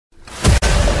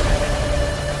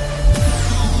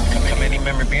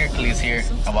Hercules here,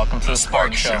 and welcome to the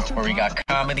Spark Show, where we got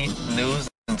comedy, news,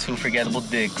 and two forgettable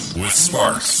digs. With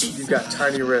Sparks. You've got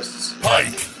tiny wrists.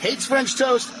 Pike. Hates French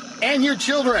toast and your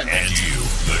children. And you,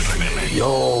 the committee.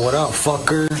 Yo, what up,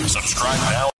 fucker? Subscribe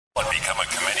now and become a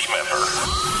committee member.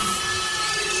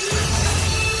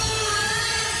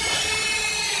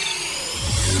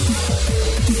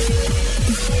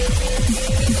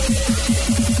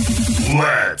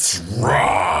 Let's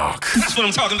rock. That's what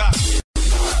I'm talking about.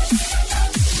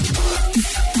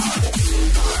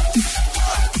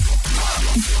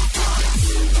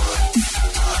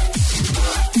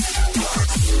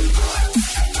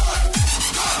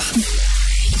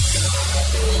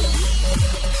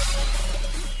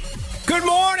 Good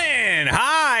morning.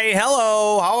 Hi.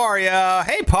 Hello. How are you?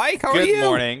 Hey, Pike. How are you? Good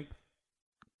morning.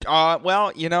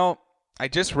 Well, you know, I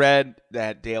just read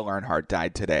that Dale Earnhardt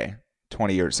died today,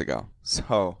 20 years ago.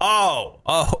 So. Oh.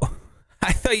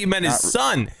 I thought you meant his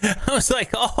son. I was like,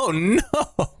 oh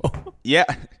no. Yeah.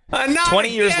 20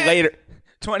 years again. later.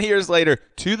 20 years later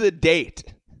to the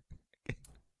date.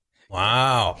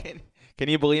 Wow. Can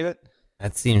you believe it?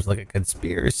 That seems like a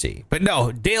conspiracy. But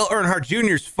no, Dale Earnhardt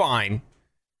Jr. is fine.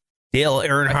 Dale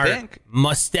Earnhardt,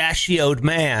 mustachioed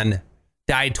man,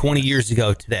 died 20 years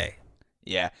ago today.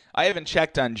 Yeah. I haven't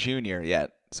checked on Junior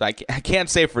yet, so I can't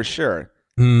say for sure.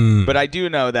 But I do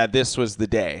know that this was the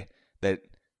day that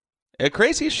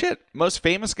crazy as shit. Most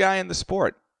famous guy in the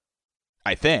sport,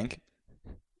 I think,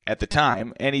 at the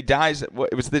time. And he dies. It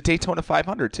was the Daytona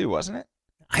 500 too, wasn't it?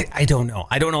 I don't know.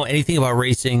 I don't know anything about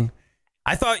racing.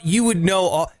 I thought you would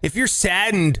know. If you're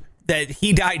saddened that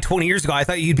he died 20 years ago, I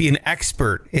thought you'd be an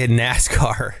expert in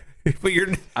NASCAR. But you're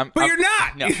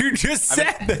not. No. You're just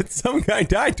sad that some guy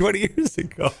died 20 years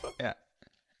ago. Yeah.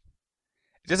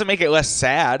 It doesn't make it less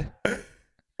sad.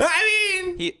 I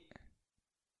mean,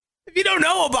 if you don't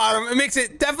know about him,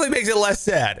 it definitely makes it less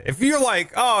sad. If you're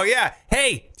like, oh yeah,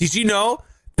 hey, did you know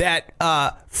that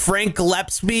Frank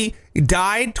Gillespie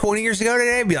died 20 years ago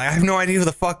today? I'd be like, I have no idea who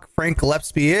the fuck Frank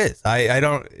Gillespie is. I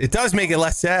don't. It does make it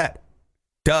less sad.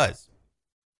 Does.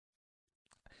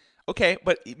 Okay,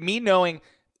 but me knowing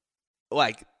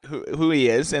like who he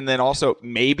is, and then also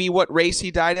maybe what race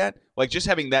he died at, like just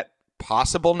having that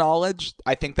possible knowledge,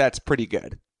 I think that's pretty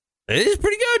good. It is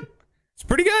pretty good. It's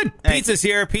pretty good. Pizza's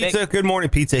here. Pizza. Good morning,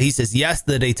 Pizza. He says, yes,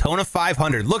 the Daytona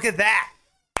 500. Look at that.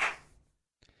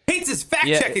 Pizza's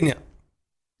fact-checking you.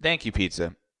 Thank you,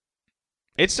 Pizza.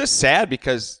 It's just sad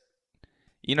because,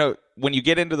 you know, when you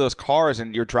get into those cars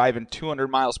and you're driving 200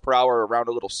 miles per hour around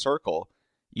a little circle,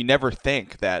 you never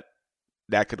think that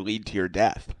that could lead to your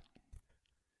death.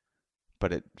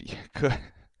 But it could.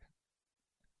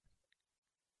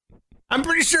 I'm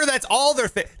pretty sure that's all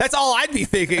that's all I'd be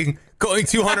thinking, going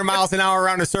 200 miles an hour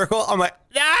around a circle. I'm like,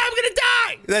 nah, I'm going to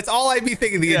die. That's all I'd be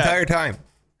thinking the entire time.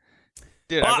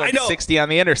 Dude, I'm like 60 on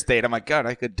the interstate. I'm like, God,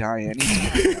 I could die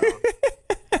anytime.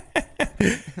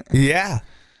 Yeah.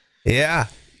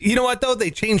 You know what, though?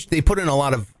 They put in a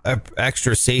lot of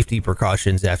extra safety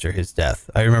precautions after his death.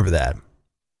 I remember that.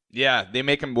 Yeah, they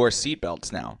make him wear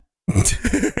seatbelts now.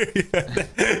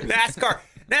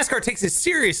 NASCAR takes it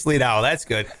seriously now. That's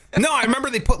good. No, I remember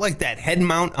they put like that head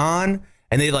mount on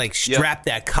and they like strap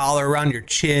that collar around your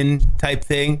chin type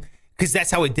thing because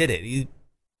that's how he did it.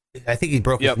 I think he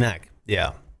broke his neck.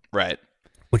 Yeah. Right.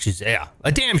 Which is, a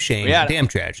damn shame. A damn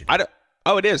tragedy.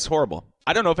 It is horrible.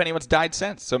 I don't know if anyone's died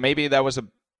since. So maybe that was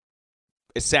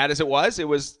as sad as it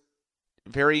was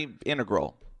very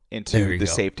integral into the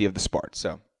safety of the sport.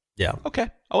 So, yeah. Okay.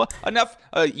 Oh, well, enough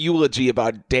eulogy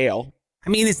about Dale. I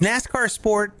mean, is NASCAR a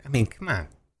sport? I mean, come on.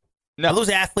 No. Are those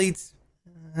athletes?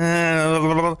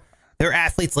 They're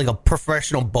athletes like a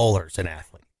professional bowler's an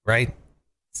athlete, right?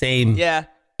 Same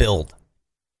build.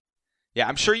 Yeah,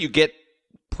 I'm sure you get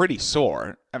pretty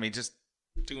sore. I mean, just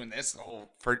doing this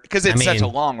because it's such a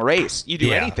long race. You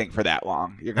do anything for that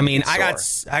long. I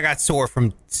got sore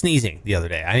from sneezing the other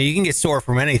day. I mean, you can get sore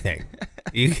from anything.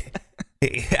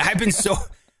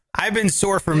 I've been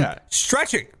sore from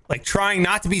stretching, like trying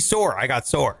not to be sore. I got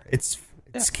sore.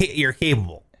 You're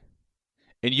capable,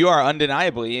 and you are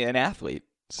undeniably an athlete.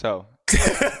 So,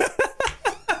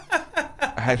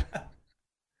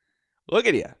 look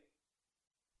at you.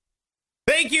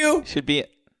 Thank you. Should be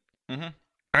it. Mm-hmm.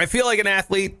 I feel like an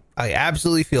athlete. I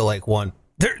absolutely feel like one.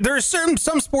 There are some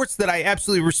sports that I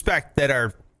absolutely respect that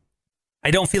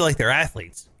I don't feel like they're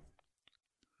athletes.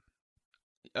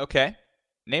 Okay,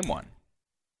 name one.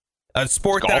 A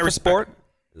sport that I respect.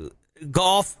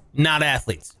 Golf, not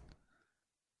athletes.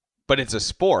 But it's a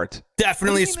sport.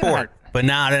 Definitely a sport, but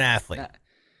not an athlete.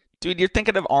 Dude, you're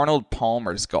thinking of Arnold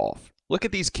Palmer's golf. Look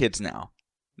at these kids now.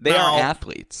 They are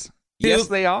athletes. Yes,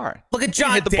 they are. Look at He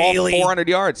John hit the Daly. ball 400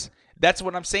 yards. That's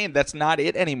what I'm saying. That's not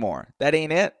it anymore. That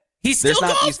ain't it. He's still There's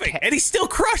not these golfing, and he's still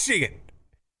crushing it.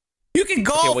 You can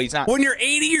golf well, he's not. when you're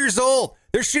 80 years old.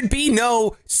 There should be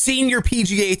no senior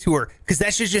PGA Tour because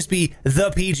that should just be the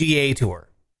PGA Tour.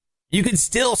 You can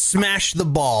still smash the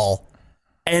ball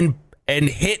and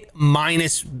hit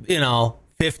minus,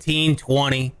 15,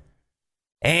 20,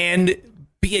 and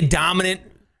be a dominant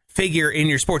figure in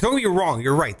your sport. Don't get me wrong.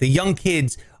 You're right. The young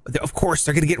kids, of course,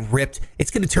 they're going to get ripped.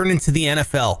 It's going to turn into the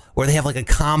NFL where they have like a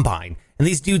combine. And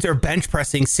these dudes are bench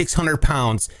pressing 600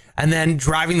 pounds and then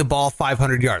driving the ball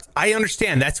 500 yards. I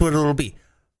understand that's what it'll be.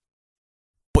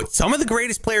 But some of the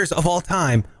greatest players of all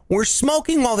time were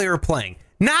smoking while they were playing.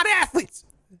 Not athletes.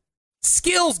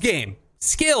 Skills game.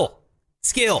 Skill.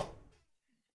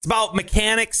 It's about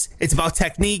mechanics. It's about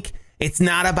technique. It's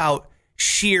not about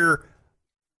sheer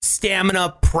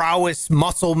stamina, prowess,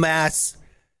 muscle mass,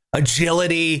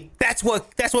 agility. That's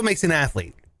what makes an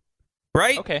athlete.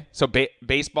 Right? Okay. So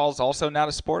baseball's also not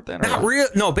a sport then? Not real.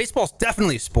 No, baseball's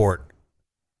definitely a sport.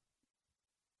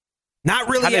 Not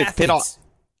really How did it fit athletes.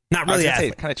 Not really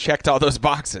athletes. It kind of checked all those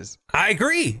boxes. I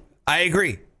agree.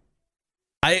 I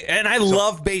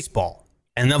love baseball.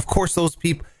 And of course those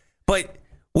people, but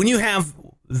when you have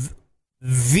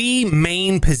the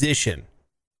main position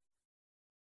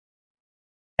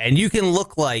and you can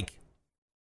look like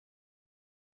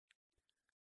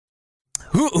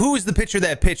who is the pitcher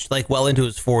that pitched like well into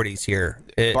his 40s here?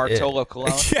 Bartolo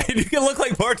Colon. Yeah, you can look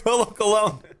like Bartolo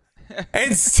Colon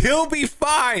and still be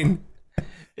fine.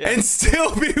 Yeah. And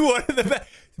still be one of the best.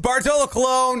 Bartolo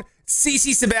Colon,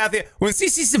 CC Sabathia. When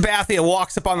CC Sabathia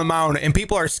walks up on the mound and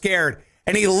people are scared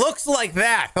and he looks like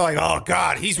that, they're like, oh,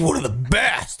 God, he's one of the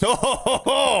best.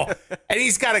 Oh. And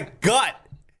he's got a gut.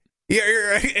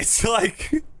 It's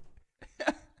like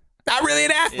not really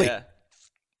an athlete. Yeah.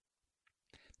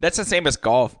 That's the same as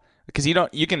golf because you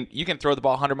can throw the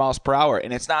ball 100 miles per hour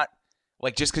and it's not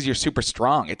like just because you're super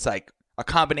strong. It's like a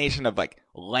combination of like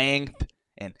length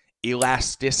and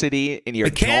elasticity in your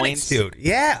mechanics, joints, dude.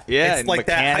 Yeah, yeah. It's like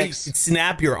that. How you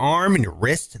snap your arm and your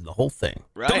wrist and the whole thing.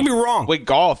 Right. Don't be wrong. With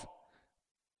golf,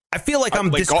 I feel like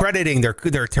I'm discrediting their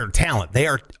talent. They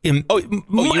are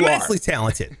immensely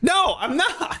talented. No, I'm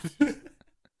not.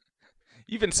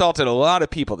 You've insulted a lot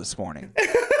of people this morning,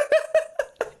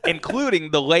 including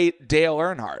the late Dale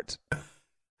Earnhardt.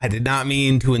 I did not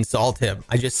mean to insult him.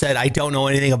 I just said I don't know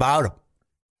anything about him.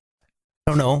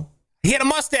 I don't know. He had a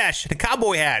mustache and a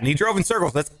cowboy hat, and he drove in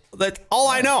circles. That's all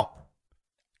I know.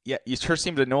 Yeah, you sure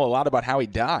seem to know a lot about how he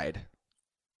died.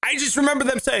 I just remember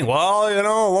them saying, well, a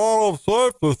lot of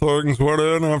safety things went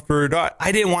in after he died.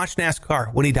 I didn't watch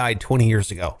NASCAR when he died 20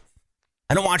 years ago.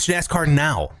 I don't watch NASCAR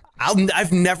now.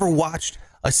 I've never watched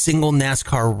a single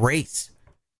NASCAR race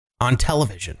on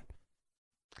television.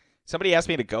 Somebody asked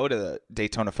me to go to the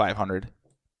Daytona 500,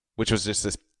 which was just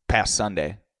this past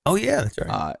Sunday. Oh, yeah, that's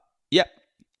right. Yeah.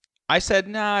 I said,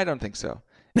 nah, I don't think so.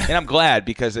 And I'm glad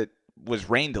because it was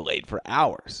rain delayed for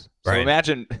hours. So right.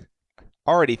 Imagine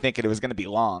already thinking it was going to be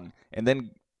long and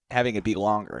then having it be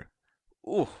longer.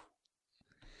 Ooh.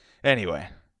 Anyway.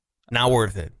 Not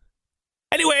worth it.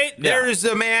 Anyway, there's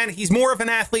a man. He's more of an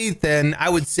athlete than I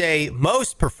would say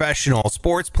most professional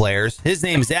sports players. His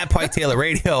name is at Pike Taylor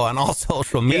Radio on all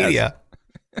social media.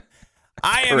 Yes.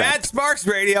 I am at Sparks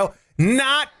Radio.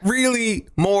 Not really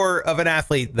more of an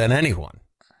athlete than anyone.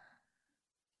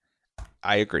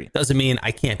 I agree. Doesn't mean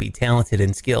I can't be talented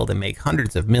and skilled and make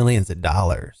hundreds of millions of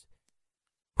dollars.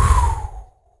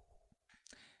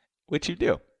 Which you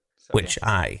do. So, which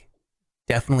I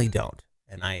definitely don't.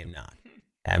 And I am not.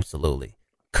 Absolutely.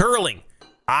 Curling.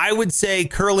 I would say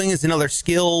curling is another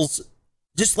skills,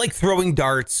 just like throwing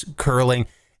darts, curling,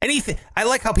 anything. I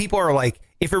like how people are like,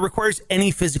 if it requires any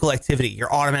physical activity,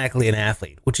 you're automatically an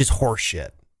athlete, which is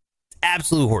horseshit.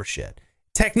 Absolute horseshit.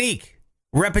 Technique,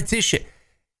 repetition.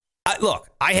 Look,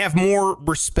 I have more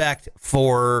respect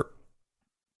for.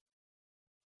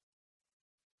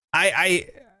 I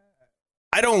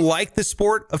don't like the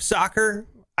sport of soccer.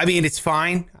 I mean, it's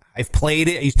fine. I've played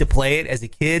it. I used to play it as a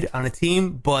kid on a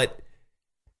team, but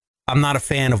I'm not a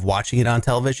fan of watching it on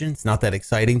television. It's not that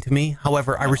exciting to me.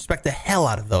 However, I respect the hell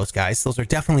out of those guys. Those are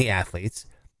definitely athletes.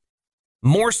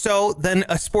 More so than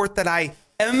a sport that I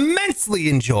immensely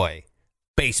enjoy,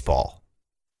 baseball.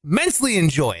 Immensely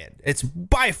enjoy it. It's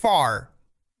by far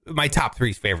my top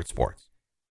 3 favorite sports.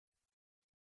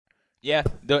 Yeah,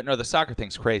 the soccer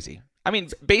thing's crazy. I mean,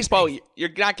 baseball, you're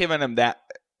not giving them that.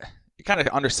 You're kind of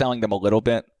underselling them a little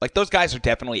bit. Like, those guys are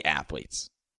definitely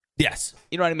athletes. Yes.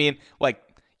 You know what I mean? Like,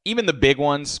 even the big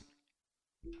ones,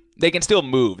 they can still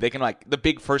move. They can, like, the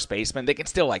big first baseman, they can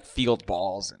still, like, field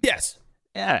balls. Yes.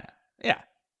 Yeah. Yeah.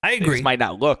 I They agree. just might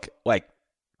not look like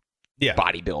Yeah.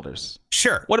 bodybuilders.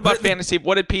 Sure. What about But- fantasy?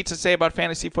 What did Pizza say about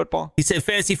fantasy football? He said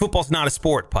fantasy football's not a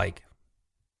sport, Pike.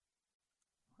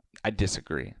 I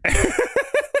disagree.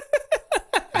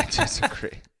 I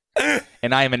disagree.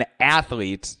 And I am an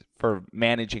athlete for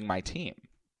managing my team.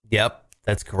 Yep,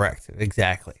 that's correct.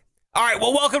 Exactly. All right,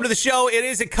 well, welcome to the show. It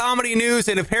is a comedy news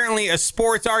and apparently a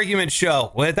sports argument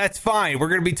show. Well, that's fine. We're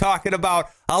going to be talking about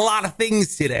a lot of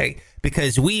things today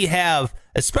because we have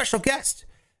a special guest.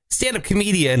 Stand-up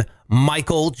comedian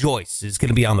Michael Joyce is going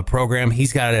to be on the program.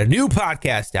 He's got a new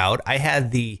podcast out. I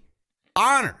had the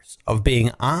honors of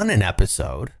being on an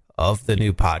episode of the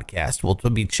new podcast. We'll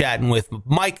be chatting with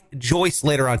Mike Joyce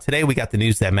later on today. We got the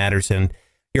news that matters and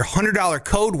your $100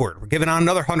 code word. We're giving out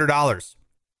another $100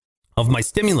 of my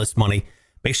stimulus money.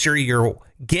 Make sure you're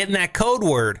getting that code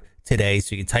word today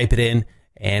so you can type it in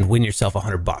and win yourself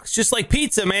 $100. Just like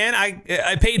pizza, man.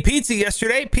 I paid pizza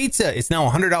yesterday. Pizza is now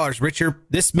 $100 richer.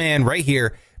 This man right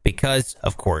here, because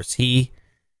of course he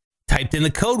typed in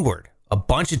the code word a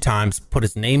bunch of times, put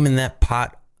his name in that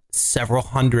pot several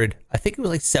hundred, I think it was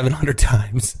like 700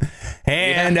 times.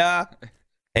 And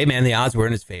hey man, the odds were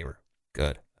in his favor.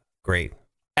 Good. Great.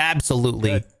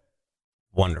 Absolutely Good.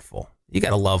 Wonderful. You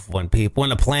got to love when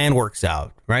the plan works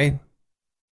out, right?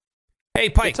 Hey,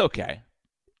 Pike. It's okay.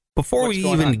 Before What's we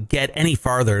going even on? get any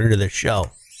farther into the show,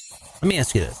 let me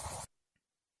ask you this.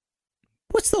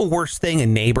 What's the worst thing a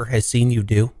neighbor has seen you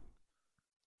do?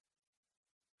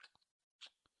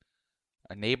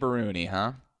 A neighboroonie,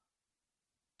 huh?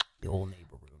 The old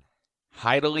neighbor room.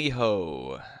 Heidely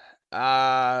ho.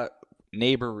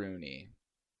 Neighboroonie.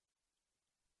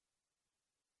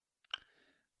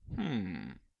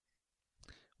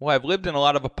 Well, I've lived in a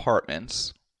lot of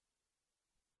apartments.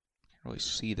 Can't really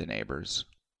see the neighbors.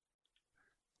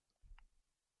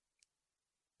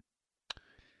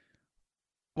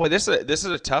 Boy, this is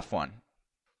a tough one.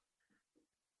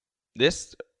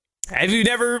 You've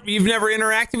never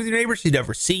interacted with your neighbors? You've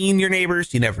never seen your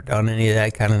neighbors? You've never done any of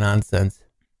that kind of nonsense?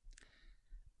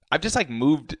 I've just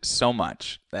moved so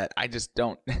much that I just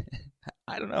don't.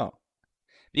 I don't know.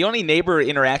 The only neighbor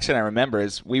interaction I remember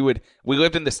is we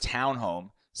lived in this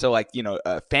townhome, so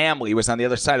a family was on the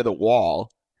other side of the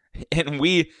wall, and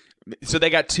so they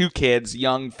got 2 kids,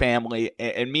 young family,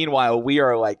 and meanwhile we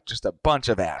are just a bunch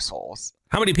of assholes.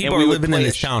 How many people And we are would living in play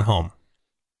this townhome?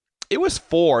 It was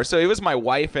 4, so it was my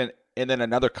wife and then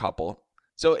another couple.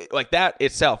 So that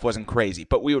itself wasn't crazy,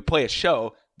 but we would play a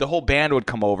show. The whole band would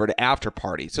come over to after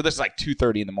party. So this is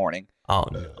 2:30 in the morning. Oh,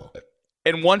 no.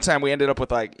 And one time we ended up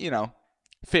with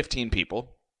 15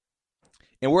 people.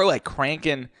 And we're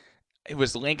cranking. It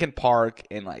was Linkin Park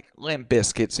and Limp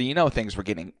Bizkit. So things were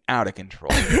getting out of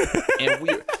control. And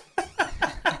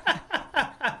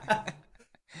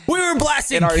We were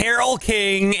blasting Carole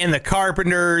King and the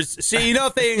Carpenters. So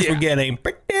things were getting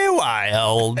pretty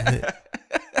wild.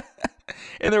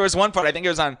 And there was one part, I think it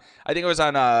was on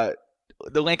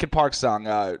the Linkin Park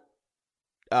song,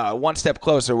 One Step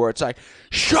Closer, where it's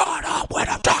shut up when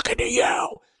I'm talking to you.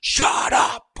 Shut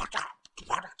up.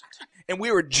 And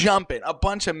we were jumping, a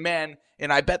bunch of men,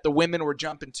 and I bet the women were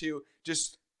jumping too,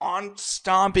 just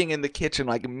stomping in the kitchen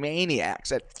like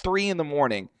maniacs at 3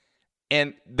 a.m.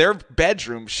 And their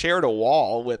bedroom shared a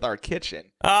wall with our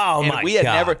kitchen. Oh, and my we had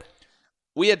God.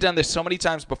 We had done this so many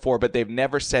times before, but they've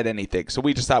never said anything. So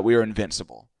we just thought we were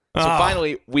invincible. So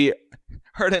finally, we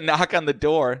heard a knock on the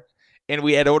door, and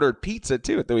we had ordered pizza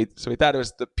too. So we thought it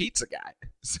was the pizza guy.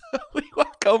 So we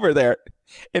walk over there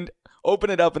and open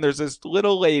it up, and there's this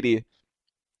little lady,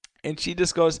 and she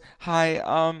just goes, "Hi,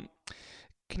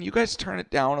 can you guys turn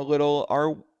it down a little?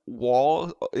 Our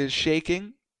wall is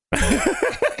shaking."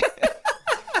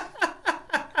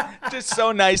 Just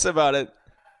so nice about it.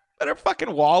 But her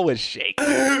fucking wall was shaking.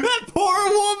 That poor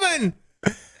woman.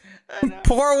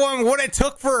 Poor woman. What it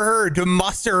took for her to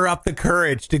muster up the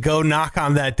courage to go knock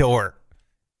on that door.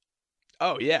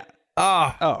 Oh yeah.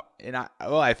 Oh, And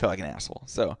I felt like an asshole.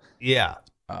 So yeah.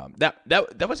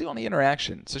 that was the only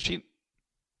interaction. So she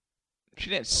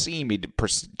didn't see me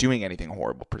doing anything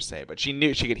horrible per se, but she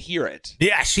knew she could hear it.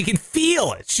 Yeah, she could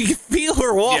feel it. She could feel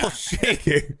her wall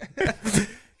shaking.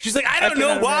 She's like, I don't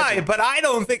know why, but I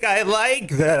don't think I like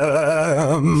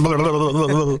them.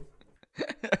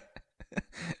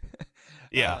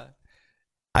 Yeah.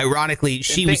 Ironically,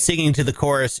 she was singing to the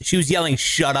chorus. She was yelling,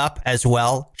 "Shut up," as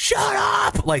well. Shut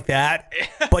up, like that.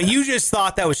 But you just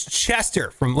thought that was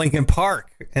Chester from Linkin Park.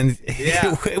 And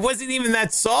it wasn't even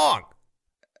that song.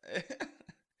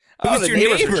 The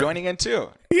neighbors were joining in too.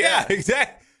 Yeah,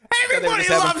 exactly. Everybody just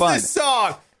having loves fun. this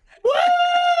song.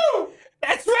 Woo!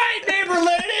 That's right, neighbor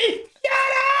lady.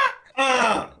 Shut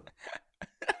up.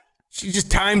 She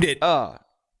just timed it Oh.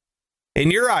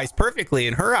 in your eyes perfectly,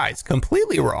 in her eyes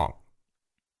completely wrong.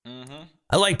 Mm-hmm.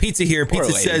 I like pizza here. Poor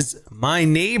Pizza lady. says, my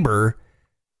neighbor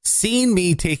seen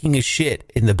me taking a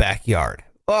shit in the backyard.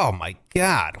 Oh, my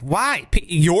God. Why?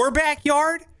 Your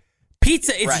backyard?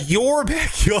 Pizza, it's Right. your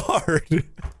backyard.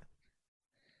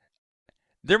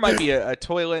 There might be a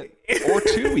toilet or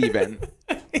two even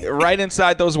right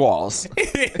inside those walls.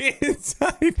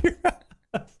 Inside your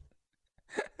house.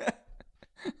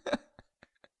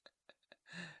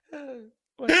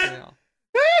 What the hell?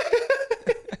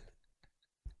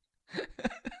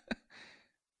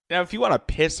 Now, if you want to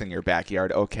piss in your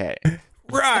backyard, okay.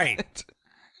 Right.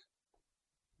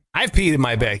 I've peed in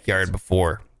my backyard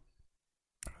before.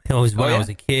 It was when Oh, yeah? I was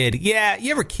a kid. Yeah,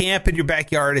 you ever camp in your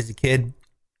backyard as a kid?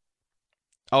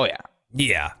 Oh, yeah.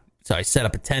 Yeah. So I set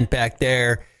up a tent back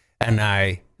there, and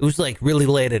it was like really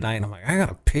late at night. And I'm like, I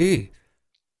gotta pee.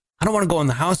 I don't want to go in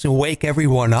the house and wake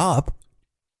everyone up,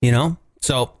 you know?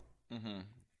 So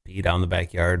pee down the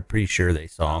backyard. Pretty sure they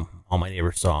saw him. All my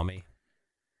neighbors saw me.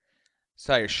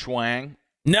 Saw your schwang.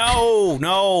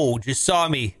 No, just saw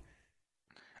me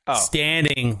Oh,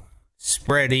 standing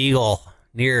spread eagle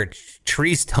near a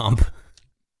tree stump.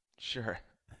 sure.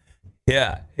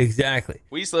 Yeah, exactly.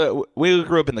 We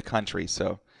grew up in the country,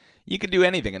 so you could do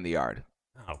anything in the yard.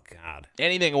 Oh, God.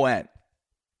 Anything went.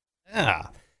 Yeah.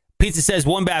 Pizza says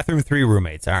 1 bathroom, 3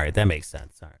 roommates. All right, that makes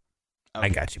sense. All right. I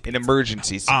got you, An Pizza.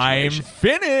 emergency I'm situation.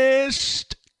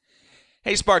 finished.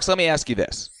 Hey, Sparks, let me ask you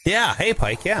this. Yeah. Hey,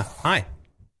 Pike. Yeah. Hi.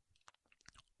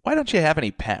 Why don't you have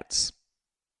any pets?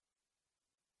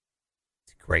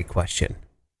 It's a great question.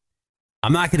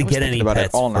 I'm not going I to was get any thinking about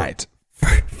pets it all for, night.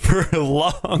 For a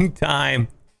long time.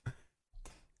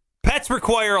 Pets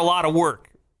require a lot of work,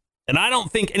 and I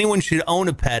don't think anyone should own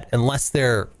a pet unless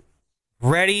they're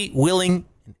ready, willing,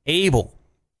 and able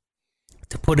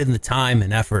to put in the time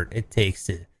and effort it takes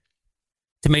to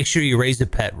make sure you raise a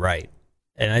pet right.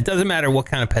 And it doesn't matter what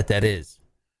kind of pet that is.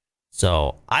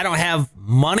 So I don't have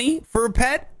money for a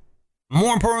pet.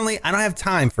 More importantly, I don't have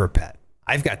time for a pet.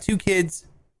 I've got 2 kids.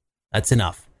 That's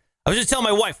enough. I was just telling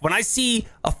my wife, when I see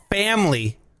a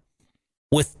family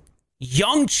with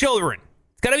young children,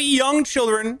 it's got to be young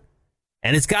children,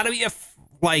 and it's got to be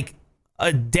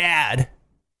a dad.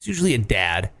 It's usually a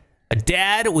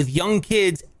dad with young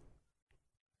kids.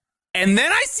 And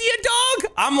then I see a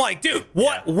dog. I'm like, dude,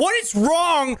 what is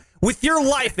wrong with your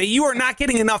life that you are not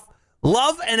getting enough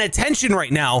love and attention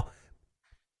right now?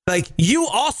 Like, you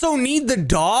also need the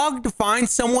dog to find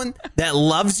someone that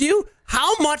loves you?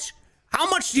 How much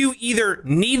do you either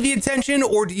need the attention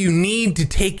or do you need to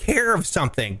take care of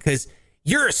something? Because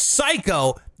you're a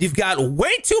psycho. You've got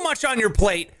way too much on your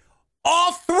plate.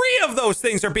 All 3 of those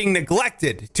things are being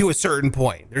neglected to a certain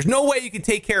point. There's no way you can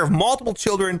take care of multiple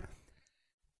children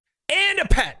and a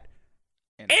pet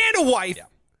and a wife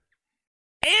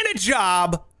and a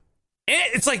job. And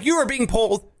it's like you are being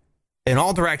pulled in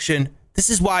all direction. This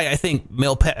is why I think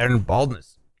male pattern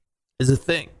baldness is a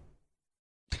thing.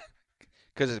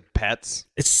 Because it's pets.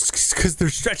 It's because they're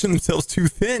stretching themselves too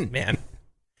thin, man.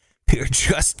 You're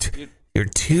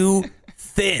too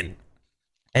thin.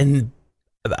 And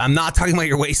I'm not talking about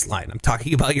your waistline. I'm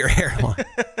talking about your hairline.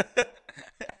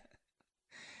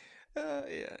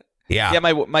 Yeah. Yeah,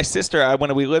 my sister,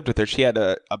 when we lived with her, she had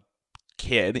a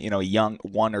kid, a young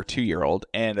 1 or 2 year old,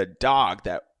 and a dog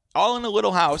that all in a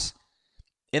little house.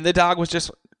 And the dog was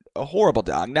just a horrible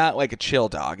dog, not like a chill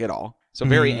dog at all. So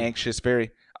very anxious,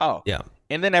 Yeah.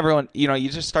 And then everyone, you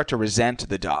just start to resent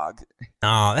the dog.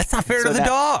 Oh, that's not fair So to the that-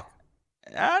 dog.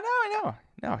 I know.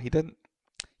 No, he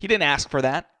didn't ask for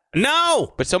that.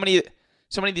 No. But so many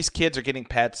of these kids are getting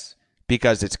pets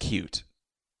because it's cute.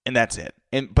 And that's it.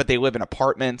 But they live in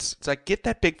apartments. It's like, get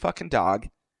that big fucking dog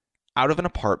out of an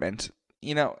apartment.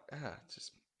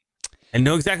 Just I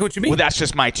know exactly what you mean. well, that's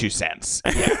just my 2 cents.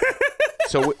 Yeah.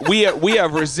 So we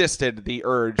have resisted the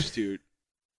urge to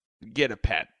get a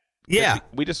pet. Yeah.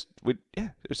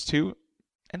 There's 2.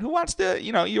 And who wants to,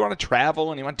 you want to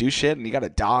travel and you want to do shit and you got a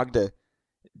dog to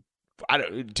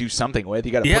do something with.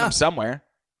 You got to put him somewhere.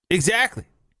 Exactly.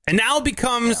 And now it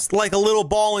becomes like a little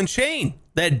ball and chain,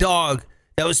 that dog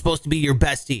that was supposed to be your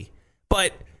bestie.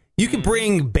 But you can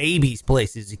bring babies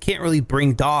places. You can't really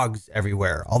bring dogs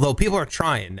everywhere. Although people are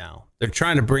trying now. They're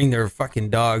trying to bring their fucking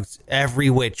dogs every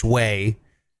which way.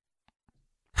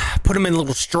 Put them in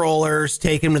little strollers,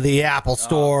 take them to the Apple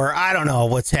store. I don't know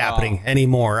what's happening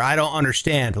anymore. I don't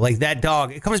understand. Like that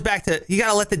dog, it comes back to, you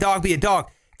got to let the dog be a dog.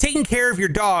 Taking care of your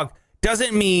dog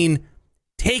doesn't mean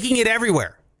taking it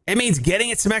everywhere. It means getting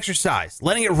it some exercise,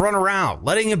 letting it run around,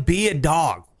 letting it be a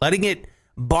dog, letting it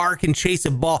bark and chase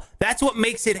a ball. That's what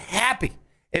makes it happy.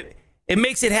 If It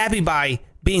makes it happy by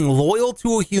being loyal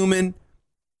to a human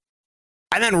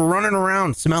and then running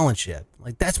around smelling shit.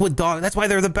 Like, that's why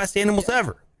they're the best animals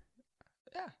ever.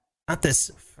 Yeah. Not this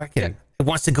fucking, it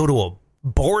wants to go to a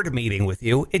board meeting with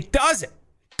you. It doesn't.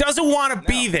 Doesn't want to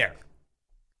be there.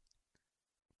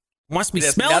 Wants to be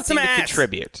smelling some ass.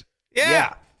 Contribute.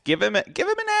 Yeah. Give him an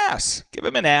ass. Give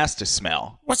him an ass to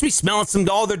smell. Wants to be smelling some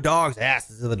all their dogs'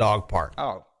 asses in the dog park.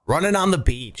 Oh. Running on the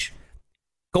beach.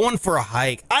 Going for a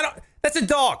hike. That's a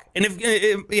dog. And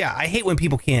I hate when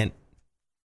people can't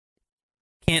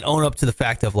own up to the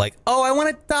fact of like, oh, I want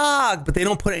a dog, but they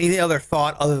don't put any other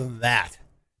thought other than that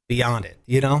beyond it,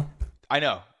 you know? I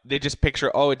know. They just picture,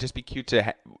 it'd just be cute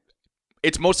to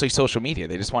it's mostly social media.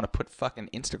 They just want to put fucking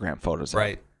Instagram photos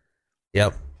Right. up.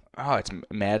 Yep. Oh, it's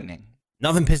maddening.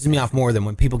 Nothing pisses me off more than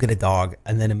when people get a dog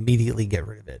and then immediately get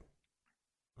rid of it.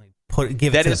 Like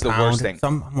give it to the pound. Worst thing.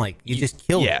 I'm like, you just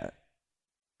killed it.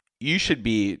 You should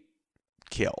be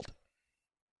killed.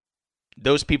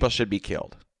 Those people should be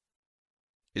killed.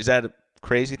 Is that a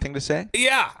crazy thing to say?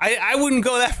 Yeah, I wouldn't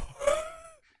go that far.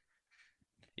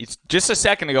 It's just a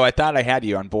second ago, I thought I had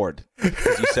you on board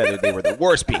because you said that they were the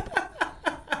worst people.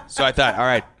 So I thought, all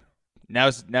right,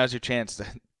 now's your chance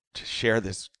to share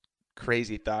this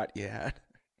crazy thought you had.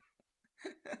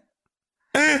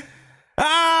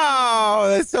 Oh,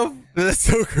 that's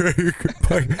so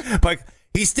great. Like,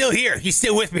 he's still here. He's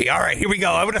still with me. All right, here we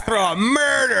go. I'm gonna throw a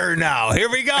murder now. Here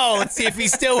we go. Let's see if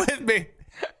he's still with me.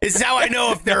 This is how I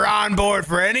know if they're on board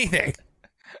for anything.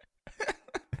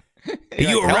 Are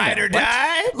you a ride or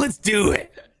die? Let's do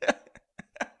it.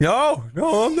 No,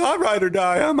 I'm not ride or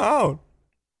die. I'm out.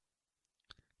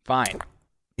 Fine.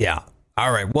 Yeah.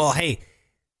 All right. Well, hey,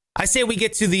 I say we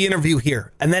get to the interview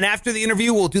here. And then after the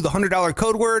interview, we'll do the $100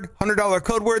 code word. $100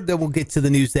 code word, then we'll get to the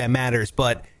news that matters.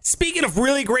 But speaking of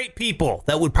really great people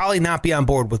that would probably not be on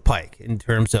board with Pike in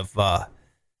terms of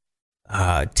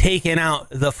taking out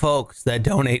the folks that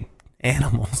donate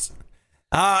animals.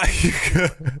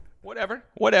 Whatever.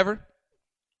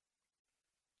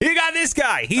 You got this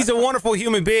guy. He's a wonderful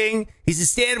human being. He's a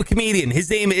stand-up comedian. His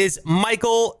name is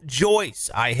Michael Joyce.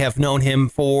 I have known him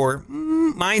for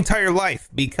my entire life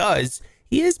because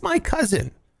he is my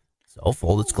cousin. So,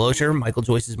 full disclosure, Michael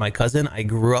Joyce is my cousin. I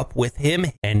grew up with him,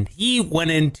 and he went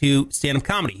into stand-up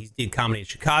comedy. He did comedy in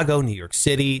Chicago, New York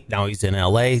City. Now he's in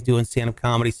L.A. doing stand-up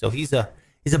comedy. So he's a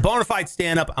bona fide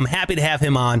stand-up. I'm happy to have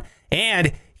him on.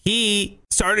 And he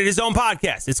started his own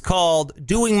podcast. It's called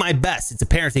Doing My Best. It's a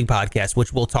parenting podcast,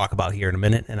 which we'll talk about here in a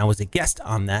minute. And I was a guest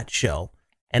on that show.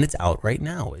 And it's out right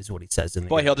now, is what he says in the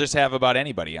Boy, he'll just have about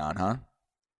anybody on, huh?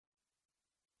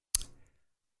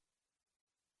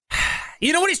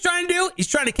 You know what he's trying to do? He's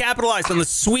trying to capitalize on the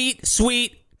sweet,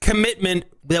 sweet commitment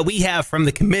that we have from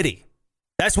the committee.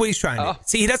 That's what he's trying to do.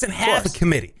 See, he doesn't have a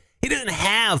committee. He doesn't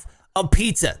have a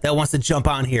pizza that wants to jump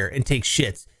on here and take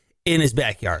shits in his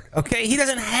backyard. Okay? He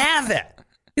doesn't have that.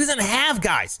 He doesn't have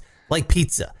guys like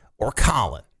Pizza or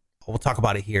Colin. We'll talk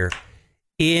about it here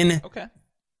in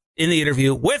the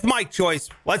interview with Mike Joyce.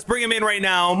 Let's bring him in right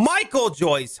now. Michael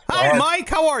Joyce. Hi, Mike.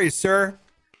 How are you, sir?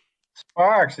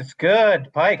 Sparks, it's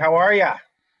good. Pike, how are you?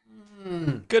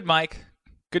 Good, Mike.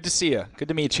 Good to see you. Good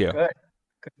to meet you.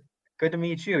 Good to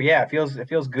meet you. Yeah, it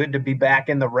feels good to be back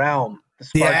in the realm, the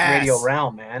Sparks Radio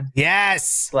realm, man.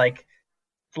 Yes. It's like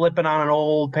flipping on an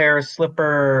old pair of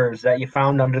slippers that you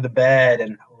found under the bed,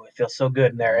 and it feels so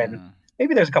good in there. And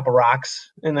maybe there's a couple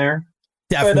rocks in there.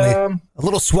 Definitely. But, a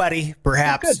little sweaty,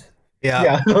 perhaps. Good.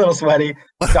 Yeah, a little sweaty.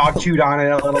 Dog chewed on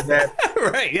it a little bit.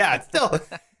 Right, yeah, it's still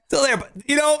there. But,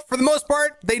 you know, for the most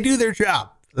part, they do their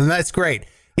job. And that's great.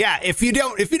 Yeah, if you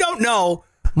don't know,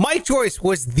 Mike Joyce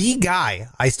was the guy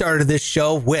I started this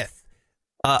show with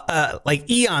like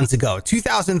eons ago.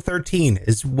 2013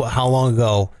 is how long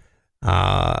ago.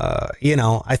 I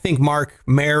think Mark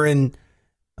Maron,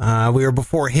 we were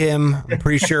before him. I'm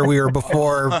pretty sure we were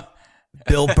before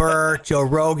Bill Burr, Joe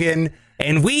Rogan.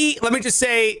 And let me just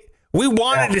say, we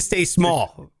wanted to stay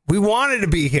small. We wanted to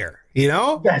be here, you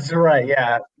know? That's right.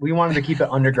 Yeah. We wanted to keep it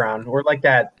underground. We're like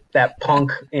that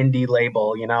punk indie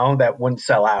label, you know, that wouldn't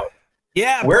sell out.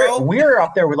 Yeah, we're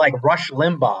up there with like Rush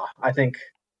Limbaugh, I think.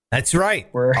 That's right.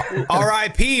 We're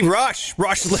R.I.P. Rush.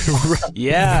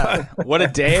 Yeah. What a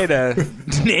day to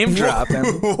name drop him.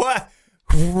 What?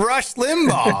 Rush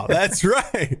Limbaugh. That's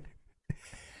right.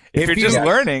 If you're just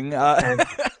learning.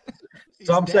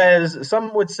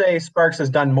 Some would say Sparks has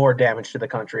done more damage to the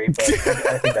country, but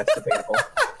I think that's debatable.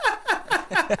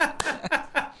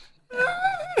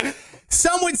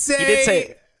 Some would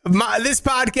say this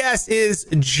podcast is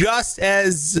just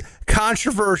as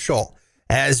controversial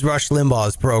as Rush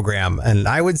Limbaugh's program, and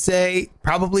I would say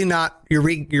probably not. You're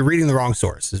reading the wrong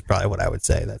source. Is probably what I would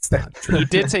say. That's not true. He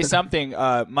did say something.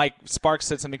 Mike Sparks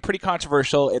said something pretty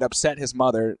controversial. It upset his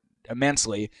mother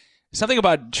immensely. Something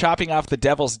about chopping off the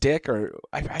devil's dick, or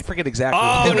I forget exactly.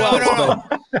 Oh, no.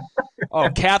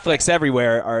 But, Catholics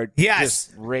everywhere are Yes.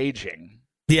 just raging.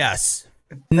 Yes.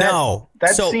 No.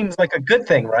 That So seems like a good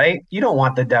thing, right? You don't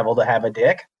want the devil to have a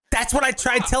dick. that's what I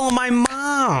tried telling my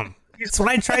mom. That's what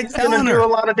I tried He's going telling to do her. a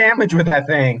lot of damage with that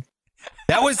thing.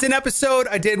 That was an episode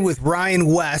I did with Ryan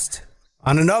West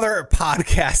on another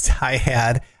podcast I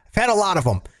had. I've had a lot of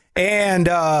them. And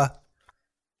we'll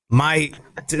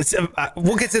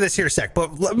get to this here in a sec,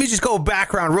 but let me just go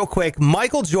background real quick.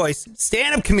 Michael Joyce,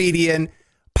 stand-up comedian,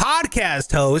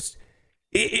 podcast host.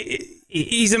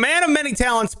 He's a man of many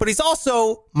talents, but he's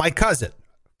also my cousin.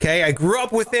 Okay, I grew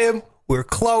up with him. We were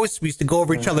close. We used to go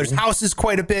over each other's houses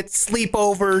quite a bit,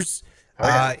 sleepovers.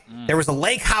 There was a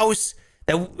lake house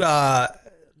that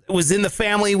was in the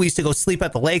family. We used to go sleep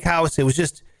at the lake house. It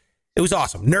was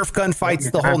awesome. Nerf gun fights,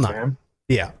 the whole night. Man.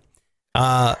 Yeah.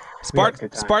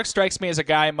 Spark strikes me as a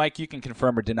guy, Mike, you can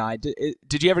confirm or deny.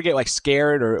 Did you ever get like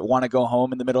scared or want to go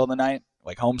home in the middle of the night?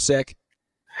 Like homesick?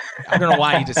 I don't know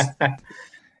why.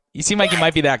 You seem like you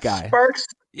might be that guy. Sparks?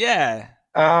 Yeah.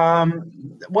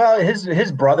 Well,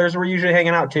 his brothers were usually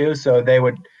hanging out too, so they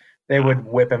would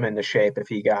whip him into shape if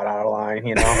he got out of line,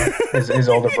 you know. His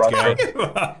older brother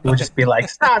would just be like,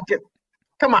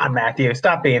 come on, Matthew,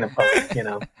 stop being a punk, you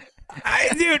know.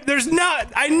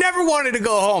 I never wanted to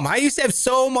go home. I used to have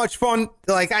so much fun.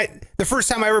 The first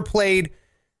time I ever played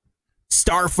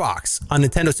Star Fox on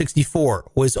Nintendo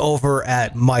 64 was over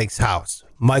at Mike's house.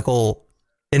 Michael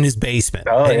in his basement.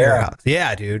 Oh, in your yeah. house.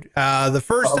 Yeah, dude. The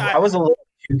first time I was a little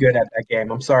too good at that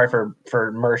game. I'm sorry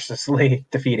for mercilessly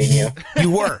defeating you.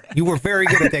 You were very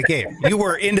good at that game. You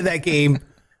were into that game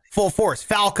full force.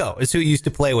 Falco is who you used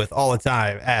to play with all the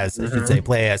time, I should say,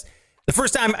 play as. The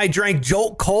first time I drank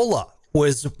Jolt Cola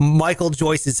was Michael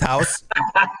Joyce's house.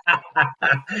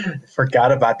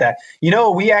 Forgot about that. You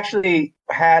know, we actually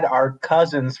had our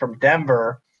cousins from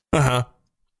Denver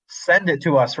send it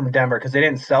to us from Denver because they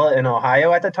didn't sell it in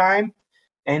Ohio at the time.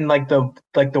 And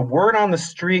the word on the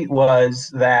street was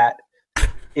that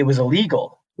it was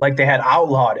illegal. Like they had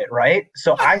outlawed it, right?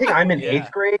 So I think I'm in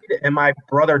 8th grade and my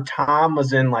brother Tom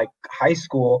was in like high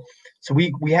school. So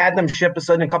we had them ship us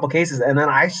in a couple cases, and then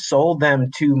I sold them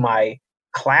to my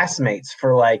classmates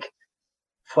for like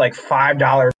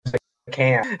 $5 a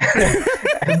can.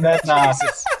 And then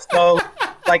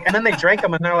and then they drank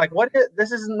them and they're like,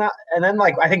 this is not. And then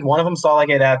I think one of them saw it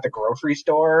at the grocery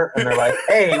store and they're like,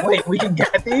 hey, wait, we can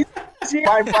get these?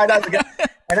 $5 again.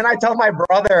 And then I tell my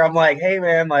brother, I'm like, hey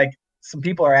man, some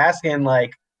people are asking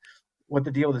what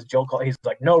the deal with this Jolt Cola. He's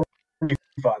like, no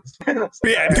refunds.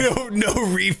 Yeah, no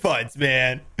refunds,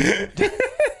 man.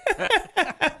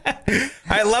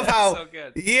 I love how so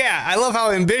good. Yeah, I love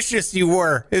how ambitious you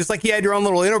were. It's like you had your own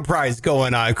little enterprise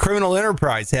going on, criminal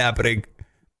enterprise happening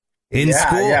in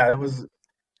school. Yeah, it was.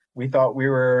 We thought we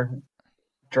were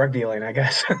drug dealing, I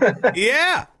guess.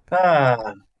 Yeah.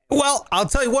 Well, I'll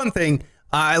tell you one thing.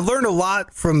 I learned a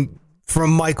lot from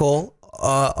Michael.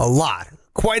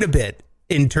 Quite a bit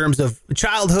in terms of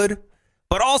childhood,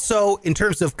 but also in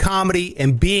terms of comedy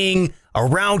and being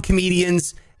around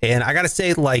comedians. And I got to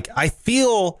say, I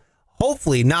feel,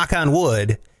 hopefully, knock on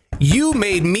wood, you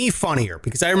made me funnier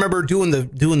because I remember doing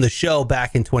the show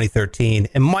back in 2013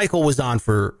 and Michael was on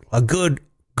for a good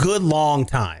long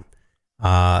time.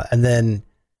 And then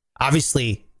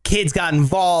obviously kids got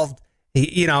involved.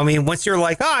 You know, I mean, once you're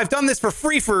like, I've done this for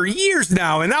free for years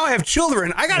now, and now I have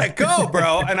children, I gotta go,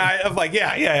 bro. And I'm like,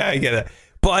 yeah, I get it.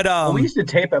 But we used to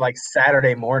tape it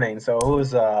Saturday morning, so it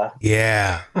was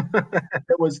yeah,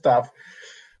 it was tough.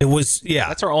 It was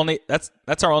That's our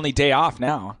only day off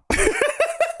now.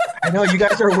 I know you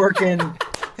guys are working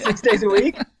 6 days a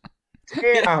week.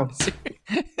 Damn.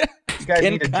 You guys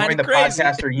need to join the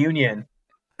podcaster union.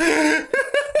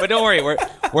 But don't worry,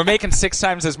 we're making 6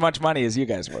 times as much money as you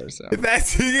guys were. So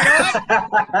that's we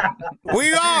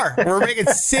are. We're making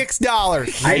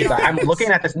 $6. I'm looking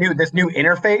at this new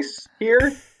interface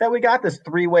here that we got. This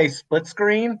 3-way split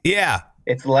screen. Yeah,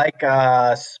 it's like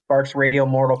Sparks Radio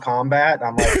Mortal Kombat.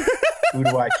 I'm like, who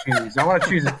do I choose? I want to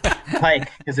choose Pike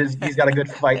because he's got a good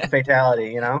fatality,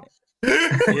 you know.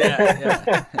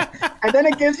 Yeah. And then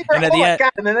it gives you and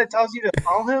then it tells you to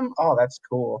call him. Oh, that's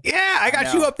cool. Yeah, I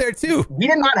got you up there too. We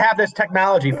did not have this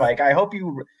technology, Pike. I hope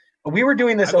we were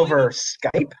doing this over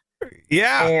Skype.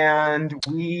 Yeah. And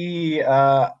we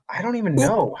I don't even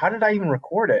know. How did I even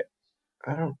record it?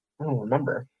 I don't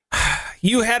remember.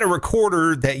 You had a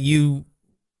recorder that you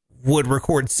would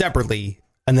record separately,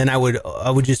 and then I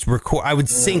would just record. I would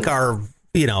sync our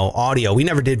audio. We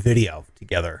never did video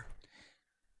together.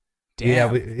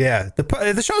 Damn.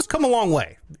 The show's come a long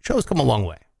way.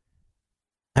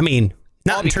 I mean,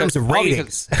 not in terms of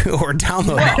ratings or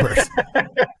download numbers.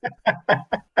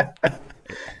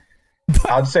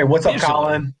 I'd say, what's up,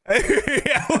 Colin?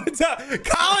 Yeah, what's up?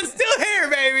 Colin's still here,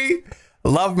 baby.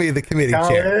 Love me the committee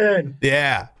chair.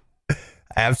 Yeah,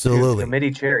 absolutely.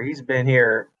 Committee chair. He's been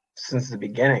here since the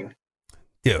beginning.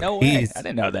 Dude, No way. I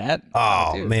didn't know that.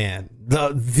 Oh, man.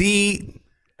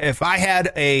 If I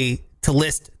had to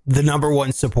list the number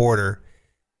one supporter,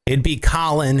 it'd be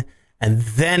Colin, and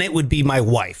then it would be my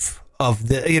wife of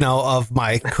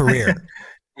my career.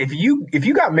 If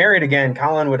you got married again,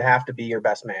 Colin would have to be your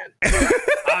best man.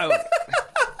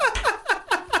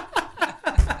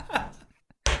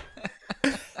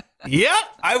 Yep,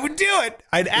 I would do it.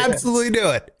 I'd absolutely do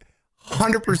it.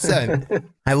 100%.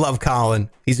 I love Colin.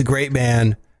 He's a great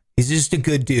man. He's just a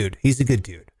good dude.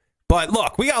 But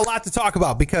look, we got a lot to talk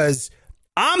about because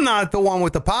I'm not the one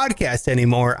with the podcast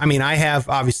anymore. I mean, I have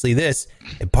obviously this.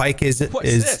 And Pike is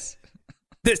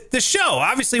the show.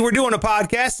 Obviously, we're doing a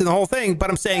podcast and the whole thing, but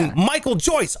I'm saying Michael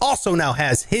Joyce also now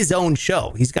has his own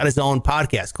show. He's got his own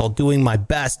podcast called Doing My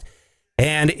Best,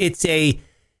 and it's a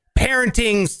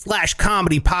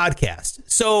parenting/comedy podcast.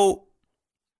 So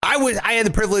I had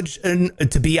the privilege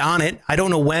to be on it. I don't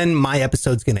know when my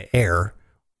episode's going to air.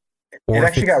 It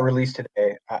actually got released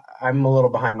today. I'm a little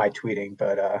behind my tweeting,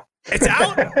 but it's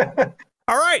out.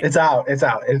 All right, it's out. It's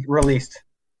released.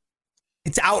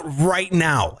 It's out right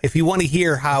now. If you want to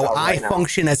hear how I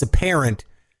function as a parent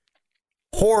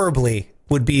horribly,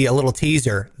 would be a little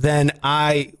teaser, then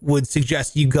I would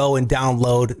suggest you go and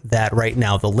download that right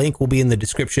now. The link will be in the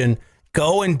description.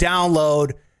 Go and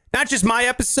download not just my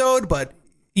episode, but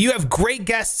you have great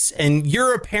guests and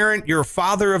you're a parent, you're a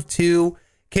father of two.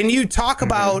 Can you talk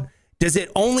about, does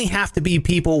it only have to be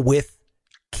people with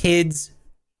kids?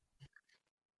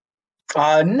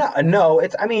 No,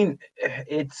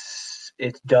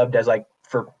 it's dubbed as like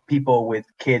for people with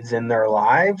kids in their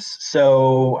lives.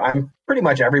 So I'm pretty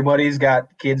much everybody's got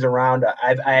kids around.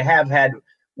 I have had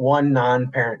one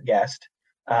non-parent guest,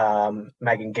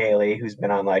 Megan Gailey, who's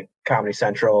been on like Comedy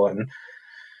Central and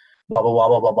blah, blah,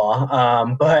 blah, blah, blah,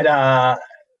 blah.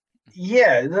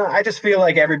 I just feel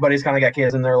like everybody's kind of got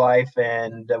kids in their life,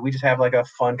 and we just have like a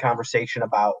fun conversation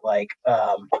about like,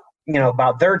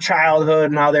 about their childhood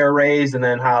and how they were raised, and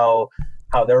then how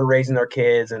they're raising their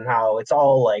kids, and how it's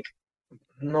all like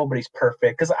nobody's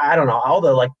perfect. Because I don't know, all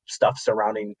the like stuff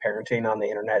surrounding parenting on the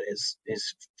internet is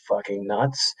fucking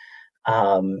nuts.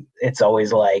 It's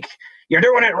always like you're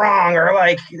doing it wrong, or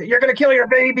like you're gonna kill your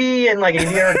baby, and like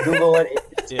if you ever Google it,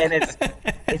 and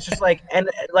it's just like, and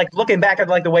like looking back at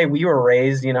like the way we were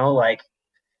raised, like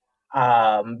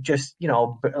just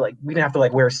like we didn't have to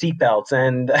like wear seatbelts,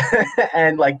 and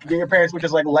and like your parents would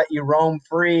just like let you roam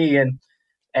free, and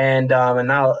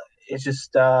now it's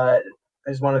just I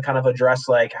just want to kind of address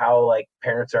like how like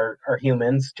parents are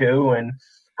humans too, and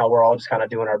how we're all just kind of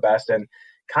doing our best and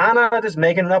kind of just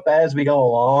making it up as we go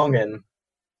along.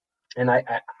 And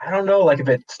I don't know, like if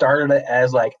it started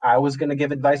as like I was going to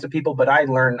give advice to people, but I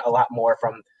learned a lot more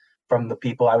from the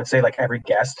people. I would say like every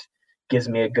guest gives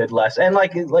me a good lesson. And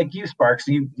like you, Sparks,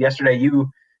 yesterday you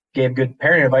gave good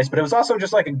parenting advice, but it was also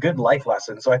just like a good life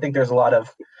lesson. So I think there's a lot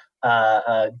of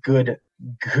good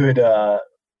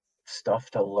stuff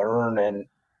to learn,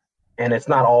 and it's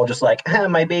not all just like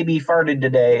my baby farted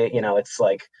today. It's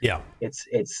like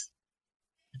it's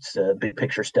big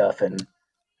picture stuff and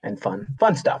fun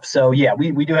stuff. So yeah,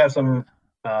 we do have some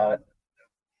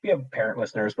we have parent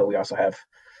listeners, but we also have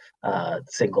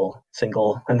single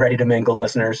and ready to mingle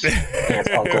listeners, aunts,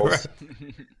 uncles.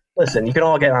 Listen, you can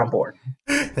all get on board.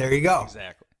 There you go.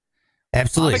 Exactly.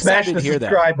 Absolutely. Smash the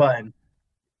subscribe button.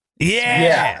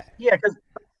 Yeah.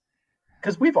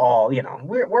 Because we've all,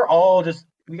 we're all just,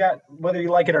 we got, whether you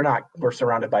like it or not, we're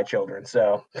surrounded by children.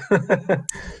 So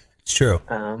it's true.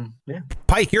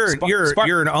 Pike, you're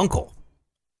an uncle.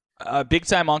 Big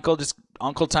time uncle, just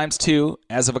uncle times 2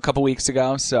 as of a couple weeks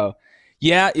ago. So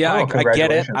I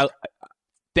get it.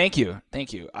 Thank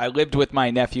you. I lived with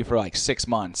my nephew for like 6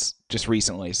 months just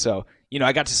recently. So,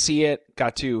 I got to see it,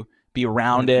 got to be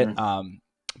around it.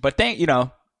 But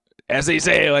as they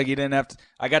say, like you didn't have to,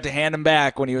 I got to hand him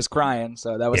back when he was crying.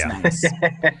 So that was nice.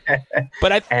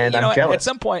 But at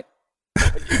some point,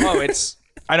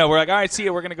 I know we're like, all right, see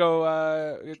you. We're going to go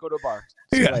to a bar.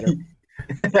 See you later.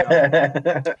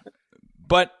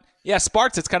 But yeah,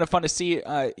 Sparks, it's kind of fun to see.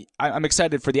 I'm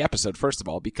excited for the episode, first of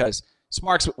all, because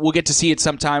Sparks, we'll get to see it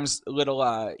sometimes.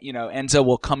 Enzo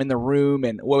will come in the room,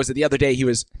 and what was it the other day? He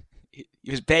was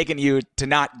he was begging you to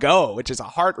not go, which is a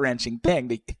heart-wrenching thing.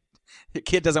 The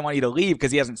kid doesn't want you to leave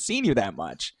because he hasn't seen you that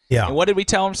much. Yeah. And what did we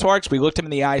tell him, Sparks? We looked him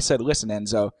in the eye, said, "Listen,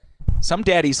 Enzo, some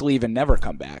daddies leave and never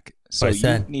come back. So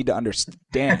you need to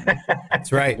understand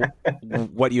that's right.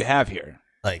 what you have here."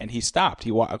 Like, and he stopped.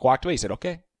 He walked away. He said,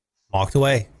 "Okay." Walked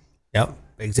away. Yep,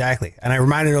 exactly. And I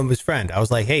reminded him of his friend. I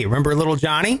was like, "Hey, remember little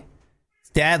Johnny? His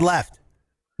dad left.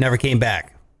 Never came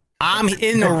back. I'm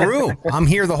in the room. I'm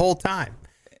here the whole time."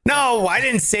 No, I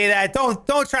didn't say that.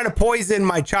 Don't try to poison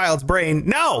my child's brain.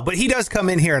 No, but he does come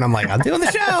in here and I'm like, "I'm doing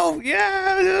the show."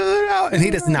 Yeah. And he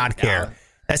does not care.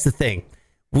 That's the thing.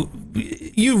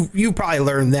 You probably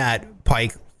learned that,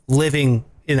 Pike, living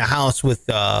in a house with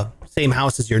same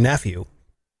house as your nephew.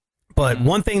 But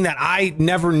one thing that I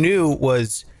never knew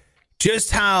was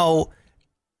just how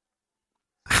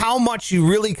much you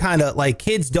really kind of like,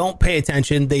 kids don't pay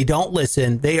attention. They don't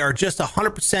listen. They are just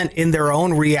 100% in their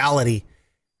own reality.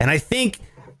 And I think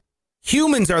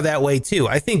humans are that way too.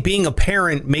 I think being a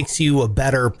parent makes you a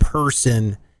better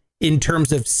person in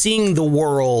terms of seeing the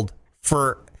world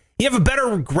you have a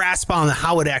better grasp on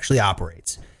how it actually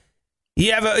operates.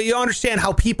 You understand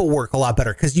how people work a lot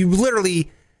better because you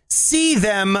literally see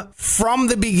them from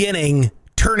the beginning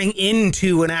turning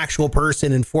into an actual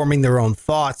person and forming their own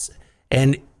thoughts.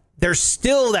 And there's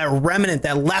still that remnant,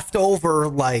 that leftover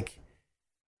like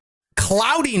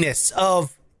cloudiness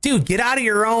of, dude, get out of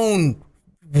your own,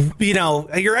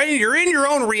 you're in your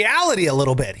own reality a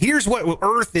little bit. Here's what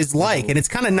Earth is like. And it's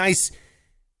kind of nice.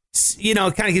 It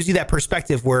kind of gives you that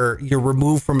perspective where you're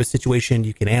removed from a situation,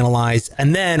 you can analyze,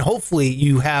 and then hopefully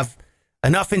you have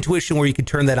enough intuition where you can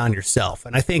turn that on yourself.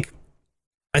 And I think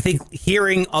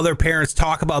hearing other parents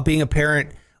talk about being a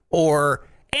parent and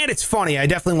it's funny. I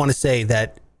definitely want to say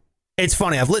that it's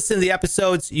funny. I've listened to the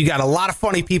episodes. You got a lot of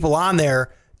funny people on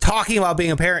there talking about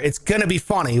being a parent. It's going to be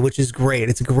funny, which is great.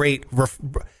 It's great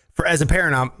as a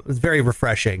parent. It's very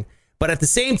refreshing, but at the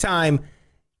same time,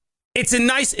 it's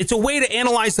a way to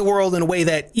analyze the world in a way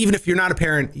that even if you're not a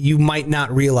parent, you might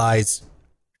not realize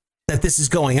that this is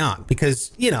going on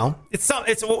because, it's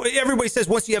everybody says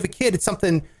once you have a kid, it's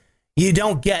something you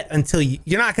don't get until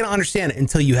you're not going to understand it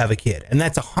until you have a kid. And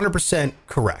that's 100%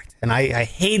 correct. And I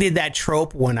hated that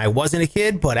trope when I wasn't a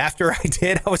kid, but after I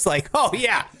did, I was like, oh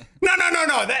yeah, no.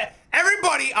 That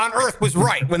everybody on Earth was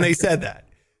right when they said that.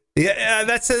 Yeah,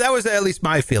 that was at least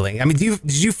my feeling. I mean, did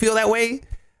you feel that way,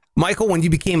 Michael, when you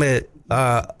became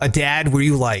a dad? Were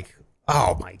you like,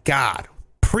 oh my God,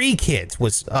 pre-kids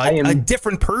was a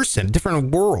different person,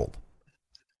 different world?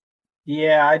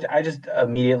 Yeah, I just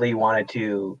immediately wanted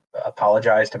to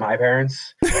apologize to my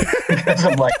parents because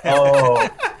I'm like, oh,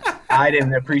 I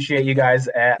didn't appreciate you guys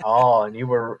at all, and you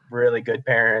were really good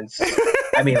parents.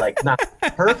 I mean, like, not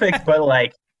perfect, but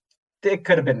like it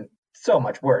could have been so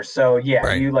much worse. So yeah,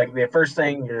 right. You like the first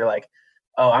thing you're like,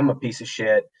 oh, I'm a piece of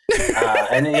shit.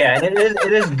 And yeah, and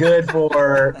it is good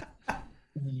for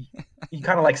you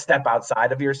kind of like step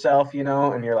outside of yourself,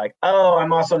 and you're like, oh,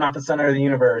 I'm also not the center of the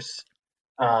universe,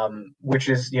 which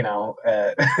is,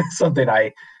 something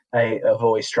I have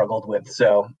always struggled with.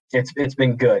 So it's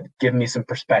been good, giving me some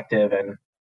perspective. And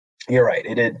you're right,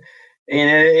 it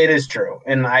is true.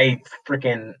 And I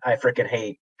freaking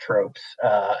hate tropes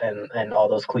and all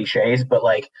those cliches, but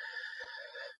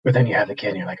then you have the kid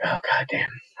and you're like, oh god damn,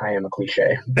 I am a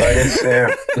cliche. But it's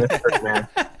hurt, man.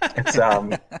 It's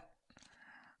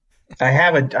I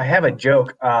have a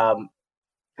joke,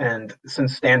 and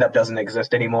since stand-up doesn't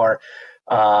exist anymore,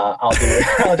 I'll do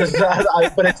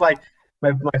it. But it's like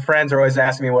my friends are always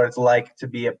asking me what it's like to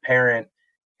be a parent,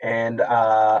 and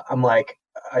I'm like,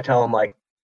 I tell them like,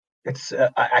 it's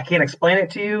I can't explain it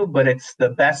to you, but it's the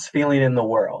best feeling in the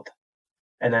world.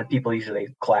 And then people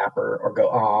usually clap or go,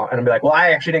 "Aw," and I'll be like, "Well, I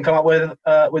actually didn't come up with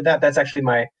that. That's actually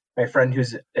my friend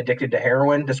who's addicted to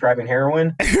heroin describing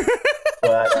heroin."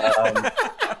 But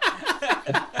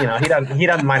he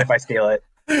doesn't mind if I steal it.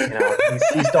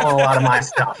 He's stolen a lot of my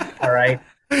stuff. All right.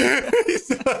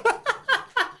 Jesus.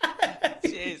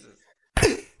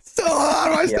 Stole a lot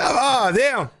of my stuff. Oh,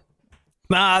 damn.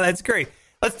 Nah, that's great.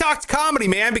 Let's talk comedy,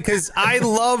 man, because I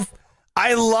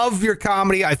love your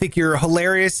comedy. I think you're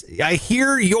hilarious. I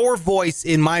hear your voice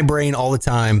in my brain all the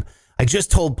time. I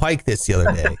just told Pike this the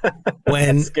other day.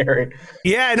 That's scary.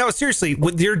 Yeah, no, seriously.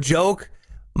 With your joke,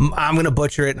 I'm going to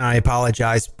butcher it and I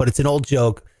apologize, but it's an old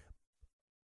joke.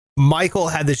 Michael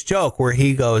had this joke where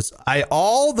he goes,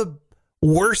 all the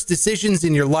worst decisions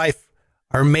in your life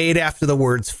are made after the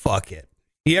words fuck it.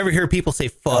 You ever hear people say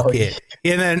fuck it?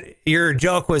 And then your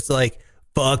joke was like,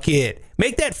 fuck it.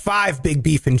 Make that 5 big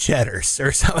beef and cheddars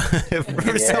or something,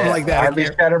 something like that. 5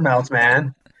 beef cheddar melts,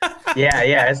 man.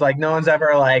 Yeah. It's like no one's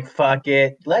ever like, fuck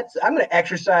it. I'm gonna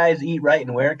exercise, eat right,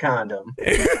 and wear a condom.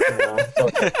 So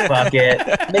fuck it.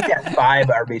 Make that 5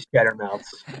 Arby's cheddar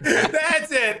melts.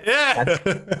 That's it. Yeah.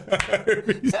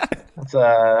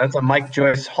 That's a Mike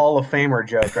Joyce Hall of Famer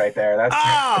joke right there.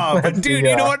 But dude,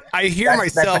 you know what? I hear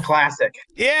myself. That's a classic.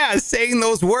 Yeah, saying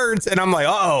those words, and I'm like,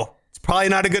 it's probably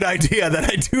not a good idea that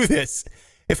I do this.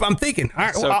 If I'm thinking, all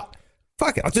right,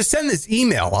 fuck it, I'll just send this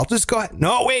email. I'll just go ahead.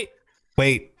 No, wait.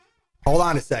 Hold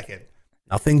on a second.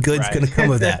 Nothing good's going to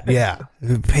come of that. Yeah.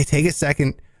 Take a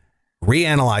second,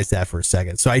 reanalyze that for a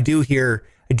second. So I do hear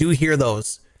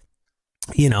those,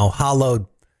 hollowed,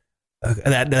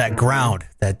 that ground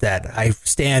that I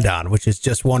stand on, which is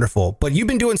just wonderful. But you've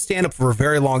been doing stand up for a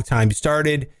very long time.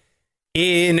 Did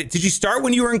you start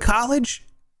when you were in college?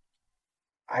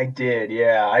 I did.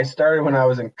 Yeah. I started when I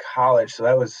was in college. So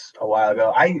that was a while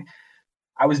ago.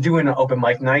 I was doing open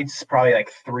mic nights probably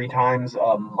like 3 times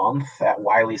a month at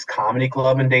Wiley's Comedy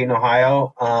Club in Dayton,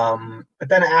 Ohio. But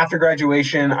then after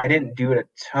graduation, I didn't do it a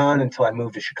ton until I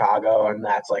moved to Chicago. And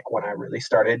that's like when I really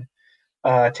started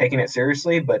taking it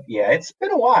seriously. But yeah, it's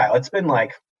been a while. It's been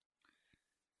like,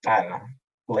 I don't know,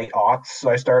 late aughts. So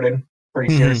I started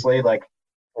pretty seriously, like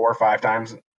 4 or 5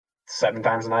 times, 7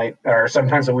 times a night or 7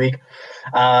 times a week.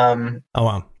 Oh,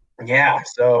 wow. Yeah.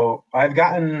 So I've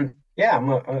gotten... Yeah, I'm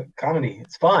a comedy.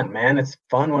 It's fun, man. It's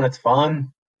fun when it's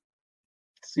fun.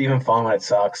 It's even fun when it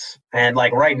sucks. And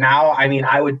like right now, I mean,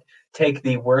 I would take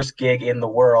the worst gig in the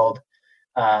world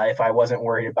if I wasn't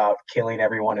worried about killing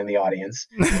everyone in the audience.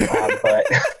 But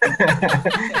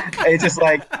it's just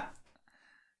like,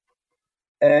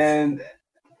 and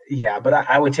yeah, but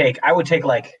I would take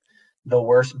like the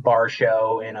worst bar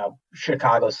show in a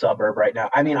Chicago suburb right now.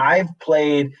 I mean, I've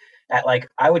played at like,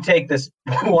 I would take this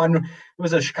one, it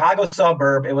was a Chicago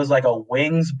suburb. It was like a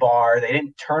wings bar. They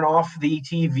didn't turn off the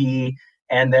TV.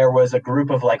 And there was a group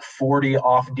of like 40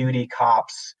 off-duty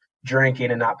cops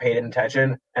drinking and not paying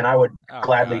attention. And I would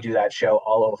gladly do that show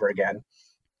all over again.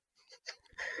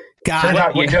 Turns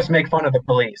out you just make fun of the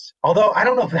police. Although I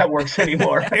don't know if that works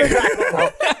anymore.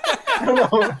 I don't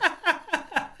know.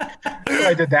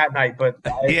 I did that night, but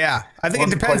I think it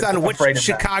depends on which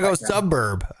Chicago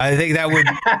suburb. I think that would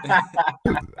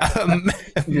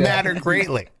matter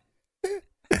greatly.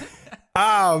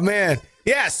 Oh man,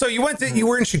 yeah. So you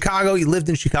were in Chicago. You lived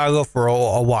in Chicago for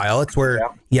a while. It's where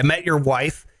you met your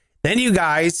wife. Then you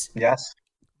guys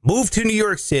moved to New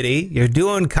York City. You're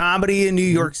doing comedy in New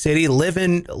York City. Live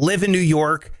in New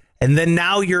York. And then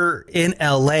now you're in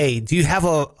LA. Do you have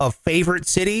a favorite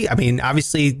city? I mean,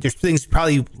 obviously, there's things you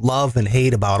probably love and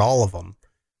hate about all of them.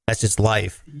 That's just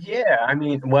life. Yeah, I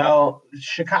mean, well,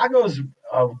 Chicago's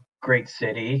a great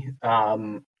city.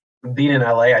 Being in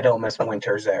LA, I don't miss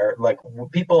winters there. Like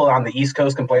people on the East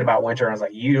Coast complain about winter. I was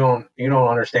like, you don't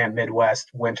understand Midwest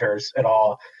winters at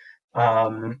all.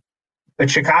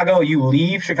 But Chicago, you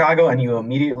leave Chicago and you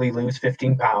immediately lose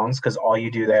 15 pounds because all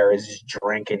you do there is just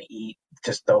drink and eat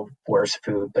just the worst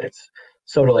food, but it's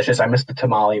so delicious. I miss the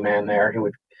tamale man there who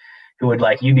would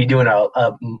like, you'd be doing a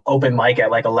open mic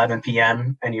at like 11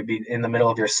 p.m. and you'd be in the middle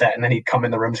of your set and then he'd come in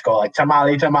the room to go like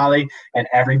tamale, tamale, and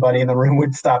everybody in the room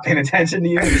would stop paying attention to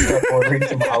you and you start ordering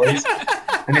tamales.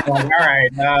 And you're like, all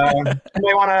right,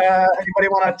 anybody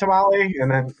want a tamale? And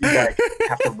then you like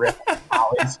have to rip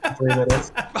tamales for 3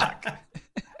 minutes. Fuck.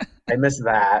 I miss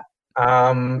that.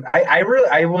 I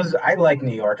like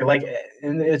New York. Like,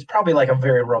 and it's probably like a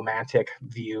very romantic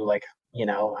view. Like,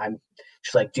 I'm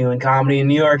just like doing comedy in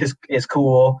New York is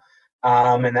cool.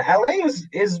 And the LA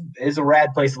is a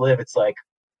rad place to live. It's like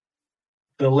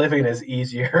the living is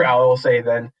easier, I will say,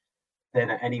 than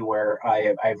anywhere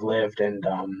I've lived. And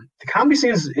the comedy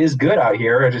scene is good out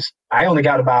here. I only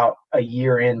got about a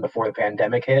year in before the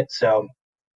pandemic hit, so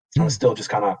I was still just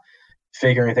kind of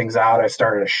figuring things out. I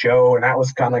started a show and that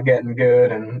was kind of getting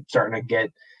good and starting to get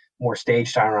more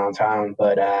stage time around town.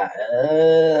 But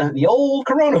the old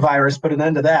coronavirus put an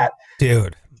end to that.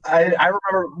 Dude. I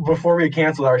remember before we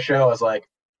canceled our show, I was like,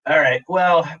 all right,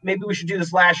 well, maybe we should do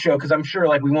this last show because I'm sure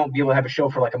like we won't be able to have a show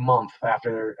for like a month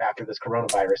after this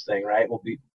coronavirus thing, right? We'll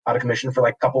be out of commission for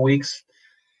like a couple weeks.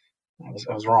 I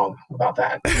was wrong about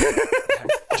that.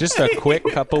 Just a quick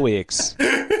couple weeks.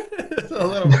 A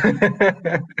little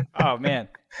bit. Oh man,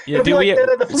 yeah. Do we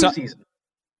the flu season?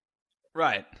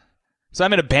 Right. So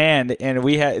I'm in a band, and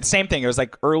we had same thing. It was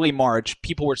like early March.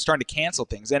 People were starting to cancel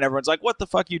things, and everyone's like, "What the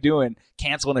fuck you doing?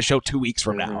 Canceling a show 2 weeks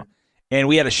from now?" And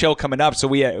we had a show coming up, so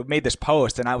we made this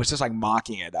post, and I was just like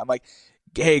mocking it. I'm like,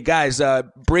 "Hey guys,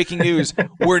 breaking news: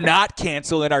 we're not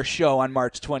canceling our show on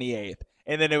March 28th."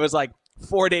 And then it was like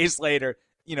 4 days later.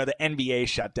 the NBA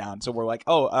shut down. So we're like,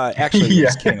 oh, actually, we're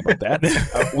just kidding about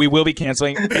that. We will be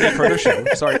canceling any further show.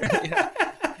 Sorry.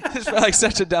 Just felt like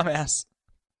such a dumbass.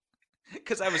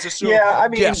 Because I was assuming,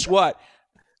 guess what?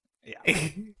 Yeah.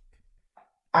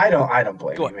 I don't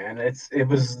blame you, man. It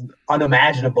was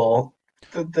unimaginable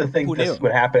to think this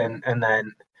would happen, and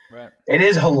then it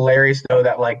is hilarious though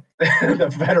that like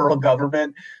the federal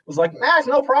government was like, nah, it's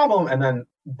no problem, and then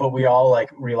but we all like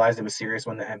realized it was serious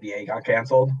when the NBA got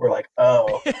canceled. We're like,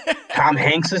 oh, Tom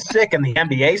Hanks is sick and the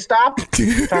NBA stopped.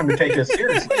 Time to take this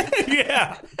seriously.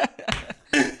 Yeah.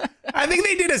 I think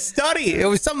they did a study. It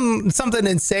was something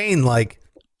insane. Like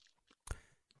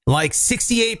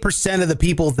 68% of the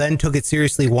people then took it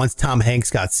seriously once Tom Hanks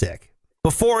got sick.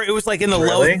 Before it was like in the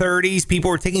low 30s,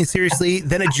 people were taking it seriously.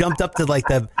 Then it jumped up to like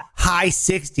the high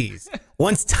 60s.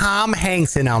 Once Tom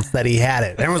Hanks announced that he had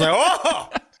it, everyone's like, oh,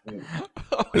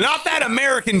 not that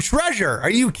American treasure. Are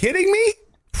you kidding me?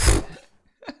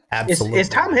 Absolutely. Is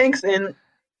Tom Hanks in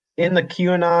the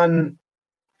QAnon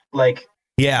like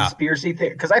conspiracy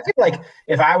theory? Because I feel like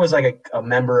if I was like a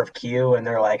member of Q and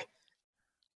they're like,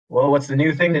 well, what's the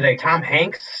new thing today? Tom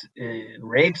Hanks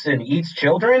rapes and eats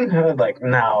children? Like,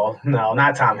 no,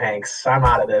 not Tom Hanks. I'm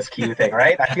out of this Q thing,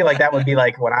 right? I feel like that would be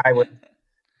like when I would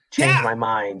change my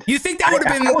mind. You think that would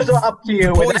have been? I was up to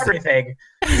you with everything.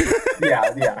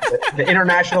 Yeah. The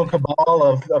international cabal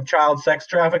of child sex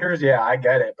traffickers. Yeah, I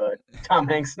get it, but Tom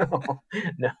Hanks, no.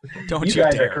 Don't you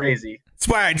guys are crazy. That's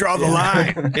why I draw the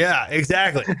line. Yeah,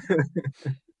 exactly.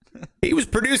 He was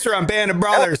producer on Band of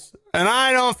Brothers, and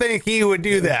I don't think he would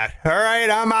do that. All right,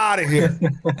 I'm out of here.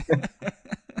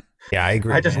 Yeah, I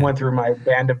agree. I just went through my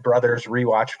Band of Brothers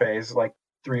rewatch phase like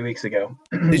 3 weeks ago.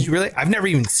 Did you really? I've never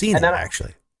even seen that,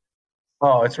 actually.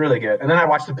 Oh, it's really good. And then I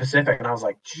watched The Pacific, and I was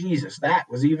like, Jesus, that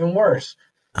was even worse.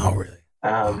 Oh, really?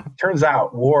 Turns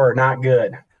out, war, not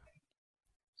good.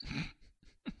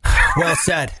 Well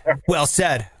said. Well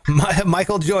said.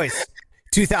 Michael Joyce.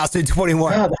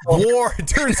 2021. War.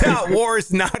 Turns out war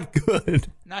is not good.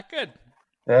 Not good.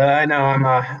 I know.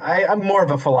 I'm more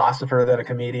of a philosopher than a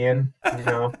comedian. You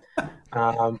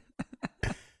know.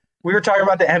 We were talking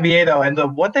about the NBA though, and the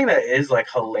one thing that is like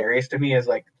hilarious to me is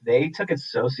like they took it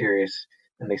so serious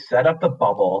and they set up the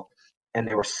bubble and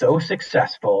they were so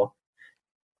successful.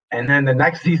 And then the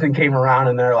next season came around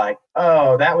and they're like,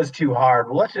 oh, that was too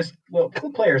hard. Well,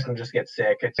 the players can just get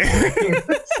sick. It's like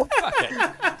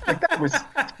that was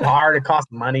hard. It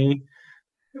cost money.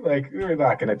 Like, we're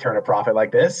not going to turn a profit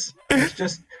like this. It's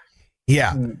just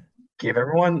give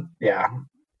everyone. Yeah.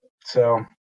 So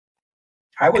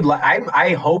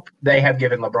I hope they have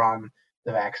given LeBron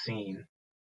the vaccine.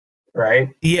 Right?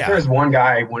 Yeah. If there's one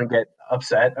guy who wouldn't get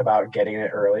upset about getting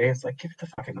it early. It's like, give it to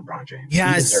fucking LeBron James.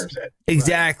 Yes, he deserves it.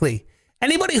 Exactly. Right?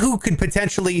 Anybody who could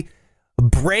potentially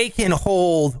break and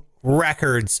hold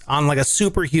records on like a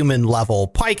superhuman level.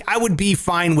 Pike, I would be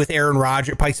fine with Aaron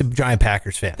Rodgers. Pike's a giant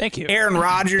Packers fan. Thank you. Aaron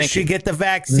Rodgers should get the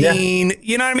vaccine. Yeah.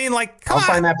 You know what I mean? Like, I'll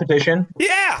sign that petition.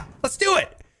 Yeah, let's do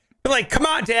it. But like, come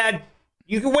on, Dad.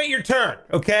 You can wait your turn,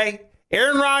 okay?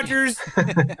 Aaron Rodgers,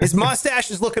 his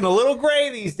mustache is looking a little gray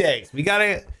these days. We got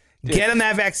to get him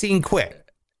that vaccine quick.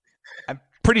 I'm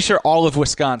pretty sure all of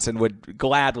Wisconsin would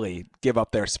gladly give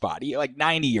up their spot. Like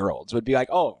 90-year-olds would be like,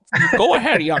 oh, go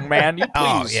ahead, young man. You please.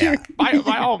 Oh, yeah.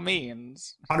 By all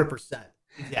means. 100%.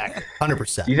 Exactly.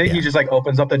 100%. Do you think he just like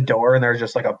opens up the door and there's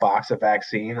just like a box of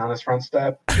vaccine on his front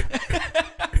step?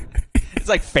 It's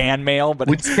like fan mail, but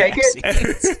would you take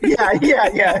it?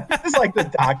 Yeah. It's like the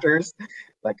doctors.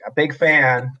 Like, a big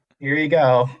fan. Here you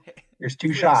go. Here's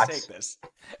 2 shots. Take this.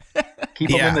 Keep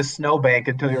them in the snowbank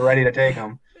until you're ready to take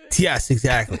them. Yes,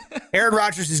 exactly. Aaron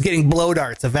Rodgers is getting blow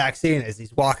darts, a vaccine, as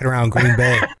he's walking around Green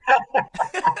Bay.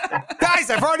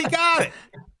 Guys, I've already got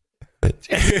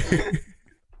it.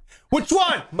 Which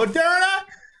one? Moderna?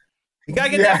 You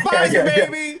gotta get that Pfizer,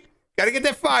 baby. Gotta get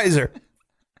that Pfizer.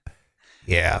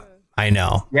 Yeah, I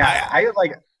know. Yeah,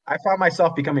 I found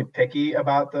myself becoming picky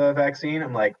about the vaccine.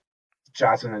 I'm like,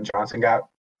 Johnson & Johnson got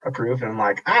approved, and I'm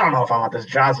like, I don't know if I want this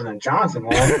Johnson & Johnson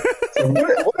one. So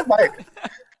what am I?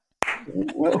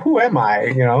 Who am I?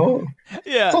 You know?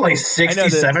 Yeah. It's only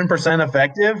 67%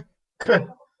 effective.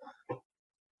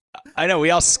 I know.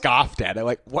 We all scoffed at it.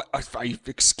 Like, what? Are you,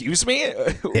 excuse me?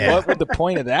 Yeah. What would the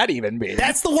point of that even be?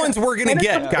 That's the ones we're gonna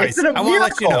get, guys. I want to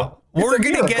let you know. We're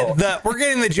getting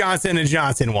the Johnson &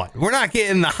 Johnson one. We're not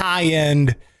getting the high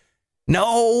end.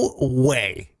 No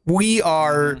way. We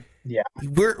are. Yeah,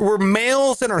 we're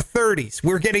males in our 30s.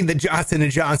 We're getting the Johnson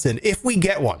 & Johnson if we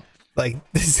get one. Like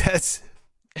that's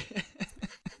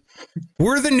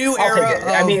we're the new era.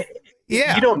 I mean,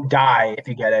 you don't die if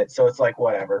you get it, so it's like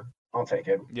whatever. I'll take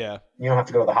it. Yeah, you don't have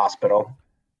to go to the hospital.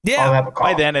 Yeah. I'll have a cough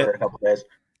By then for a couple days.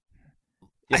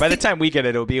 Yeah, by the time we get it,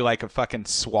 it'll be like a fucking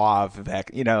Suave,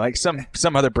 like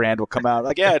some other brand will come out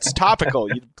like, yeah, it's topical.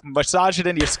 You massage it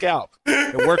into your scalp.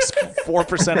 It works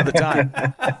 4% of the time.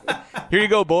 Here you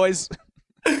go, boys.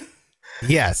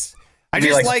 Yes, I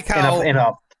just like how in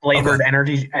a flavored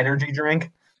energy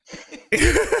drink.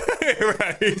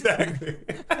 Right, exactly.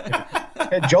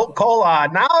 Jolt Cola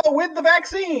now with the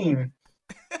vaccine.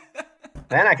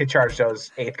 Then I could charge those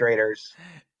 8th graders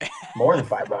more than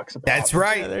 $5. That's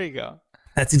right. Yeah, there you go.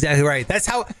 That's exactly right. That's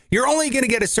how you're only going to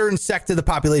get a certain sect of the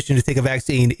population to take a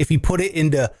vaccine if you put it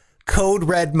into code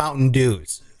red Mountain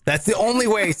Dews. That's the only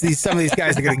way some of these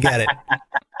guys are going to get it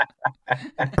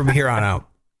from here on out.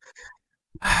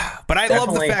 But I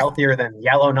love the fact healthier than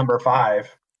yellow number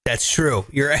 5. That's true.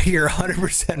 You're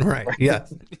 100% right. Yeah.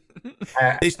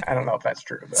 I don't know if that's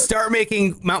true. But. Start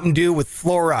making Mountain Dew with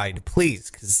fluoride,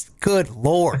 please, because good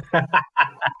Lord,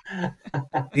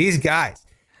 these guys.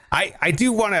 I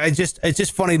do want to. It's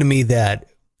just funny to me that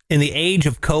in the age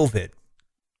of COVID,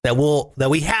 that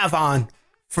we have on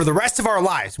for the rest of our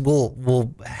lives,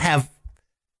 we'll have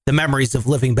the memories of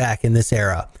living back in this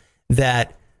era.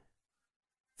 That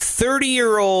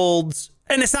 30-year-olds,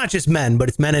 and it's not just men, but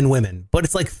it's men and women, but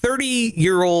it's like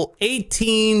 30-year-old,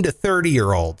 18 to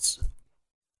 30-year-olds.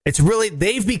 It's really,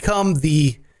 they've become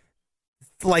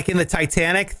like in the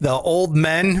Titanic, the old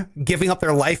men giving up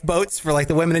their lifeboats for like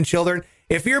the women and children.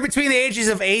 If you're between the ages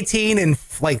of 18 and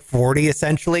like 40,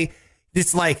 essentially,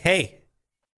 it's like, hey,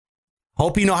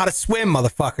 hope you know how to swim,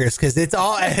 motherfuckers, because it's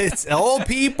old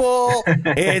people.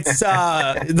 It's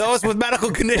those with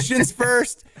medical conditions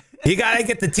first. You got to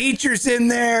get the teachers in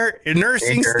there,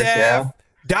 nursing staff,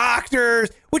 doctors,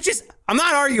 which is, I'm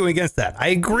not arguing against that. I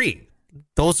agree.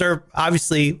 Those are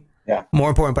obviously more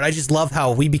important, but I just love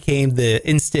how we became the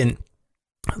instant,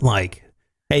 like,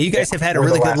 hey, you guys have had a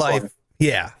really good life. One.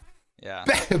 Yeah. Yeah.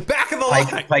 Back of the line.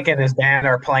 Pike and his band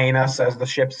are playing us as the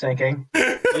ship's sinking.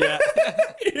 Yeah.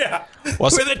 Yeah. We're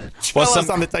the cellos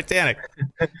on the Titanic.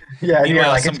 Yeah. You're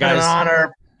like, it's been an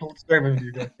honor.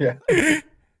 Yeah.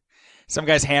 Some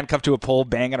guy's handcuffed to a pole,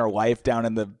 banging her wife down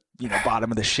in the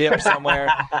bottom of the ship somewhere.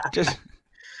 Just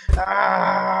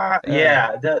yeah.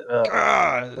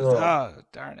 Darn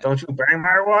it! Don't you bang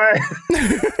my wife?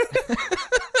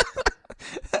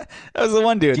 That was the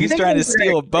one dude. He's trying to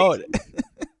steal a boat.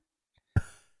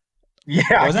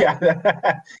 Yeah.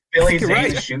 Billy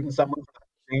Zane's shooting someone.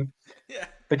 Yeah.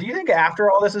 But do you think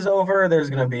after all this is over, it's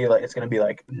gonna be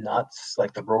like nuts,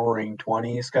 like the Roaring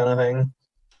 20s kind of thing?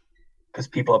 Because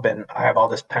people I have all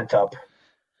this pent up.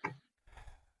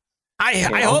 I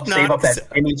hope not. Save up that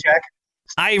stimmy check.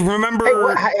 I remember.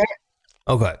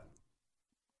 Oh, go ahead.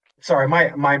 Sorry,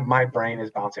 my brain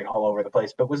is bouncing all over the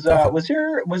place. But was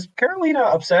Carolina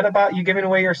upset about you giving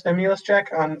away your stimulus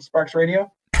check on Sparks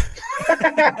Radio?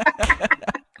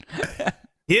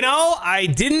 I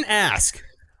didn't ask.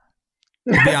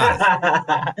 To be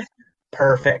honest.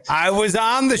 Perfect. I was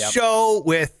on the show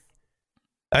with,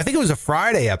 I think it was a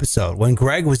Friday episode when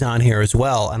Greg was on here as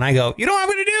well. And I go, you know what I'm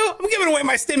going to do? I'm giving away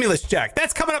my stimulus check.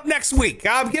 That's coming up next week.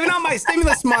 I'm giving out my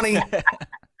stimulus money.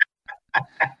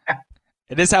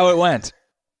 It is how it went.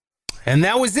 And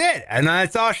that was it. And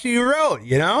that's all she wrote,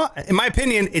 In my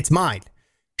opinion, it's mine.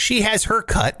 She has her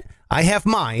cut. I have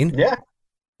mine. Yeah.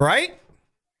 Right?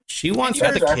 She wants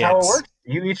hers. That's how it works.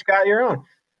 You each got your own.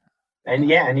 And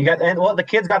the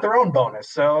kids got their own bonus.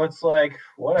 So it's like,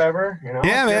 whatever,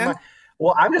 Yeah, man.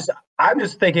 Well, I'm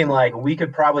just thinking like we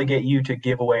could probably get you to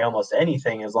give away almost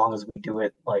anything as long as we do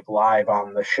it like live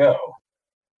on the show.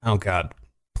 Oh God,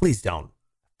 please don't.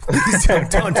 Please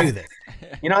don't do this.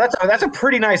 That's a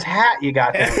pretty nice hat you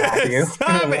got there, Matthew.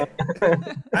 Stop it.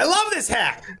 I love this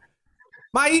hat.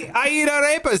 My Aida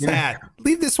Arepas hat.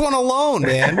 Leave this one alone,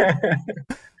 man.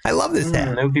 I love this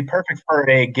hat. It would be perfect for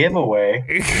a giveaway.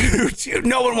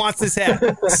 No one wants this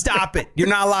hat. Stop it. You're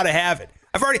not allowed to have it.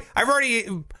 I've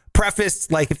already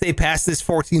prefaced, like, if they pass this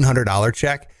 $1,400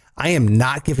 check, I am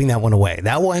not giving that one away.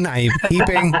 That one I am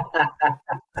keeping.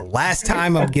 The last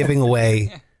time I'm giving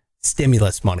away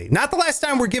stimulus money. Not the last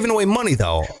time we're giving away money,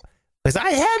 though, because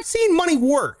I have seen money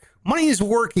work. Money is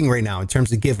working right now in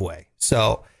terms of giveaway.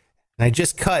 So, and I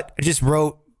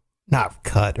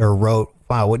wrote,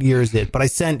 wow, what year is it? But I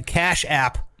sent Cash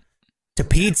App to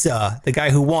Pizza, the guy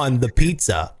who won the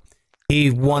pizza. He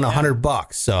won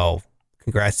 $100. So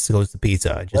congrats goes to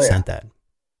Pizza. I just sent that.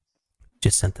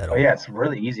 Over. Oh yeah, it's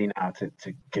really easy now to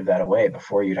give that away.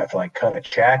 Before you'd have to like cut a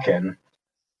check and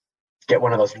get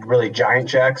one of those really giant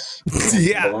checks,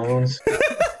 balloons,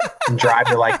 and drive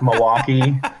to like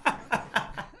Milwaukee.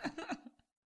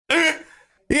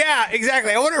 Yeah,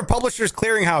 exactly. I wonder if Publishers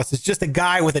Clearinghouse is just a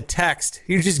guy with a text.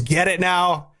 You just get it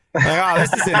now. Like, oh,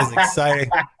 this isn't as exciting.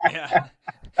 Yeah.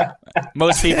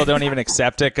 Most people don't even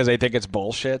accept it because they think it's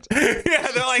bullshit. Yeah,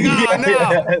 they're like, oh,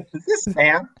 no. Is this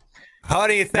Sam?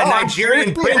 Honey, it's that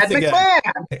Nigerian prince again.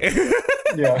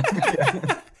 Yeah.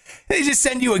 They just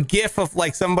send you a gif of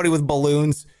like somebody with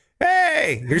balloons.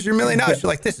 Hey, here's your $1 million. You're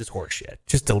like, this is horseshit.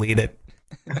 Just delete it.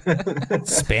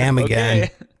 Spam again.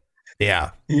 Okay.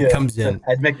 Yeah, it comes in.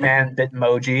 Ed McMahon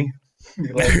Bitmoji.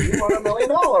 Be like, you want $1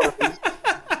 million?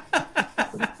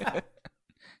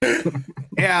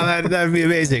 Yeah, that'd be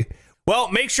amazing.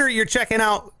 Well, make sure you're checking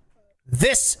out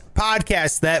this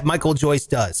podcast that Michael Joyce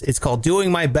does. It's called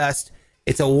Doing My Best.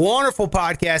 It's a wonderful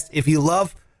podcast. If you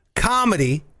love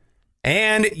comedy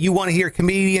and you want to hear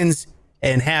comedians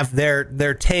and have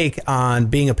their take on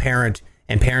being a parent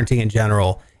and parenting in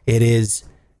general, it is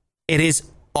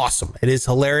awesome. It is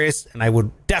hilarious, and I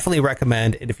would definitely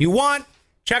recommend it. If you want,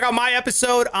 check out my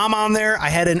episode. I'm on there. I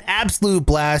had an absolute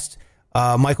blast.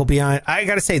 Michael Beyond. I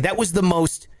got to say, that was the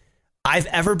most I've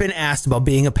ever been asked about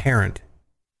being a parent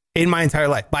in my entire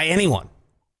life by anyone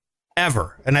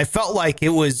ever. And I felt like it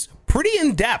was pretty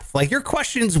in depth. Like, your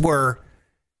questions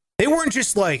they weren't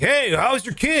just like, hey, how's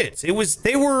your kids? They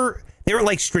were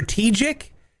like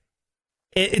strategic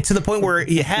to the point where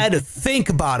you had to think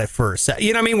about it first.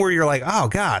 You know what I mean? Where you're like, oh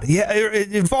God. Yeah.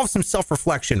 It involves some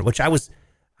self-reflection, which I was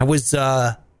not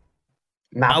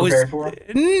prepared for.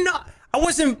 No,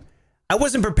 I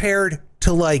wasn't prepared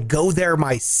to like go there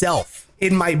myself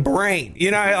in my brain.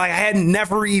 You know, like I had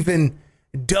never even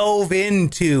dove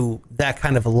into that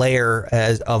kind of layer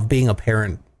of being a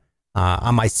parent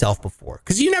on myself before.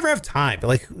 Because you never have time. But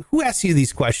like, who asks you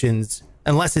these questions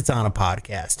unless it's on a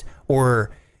podcast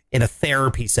or in a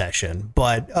therapy session?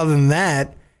 But other than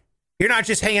that, you're not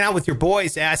just hanging out with your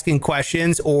boys asking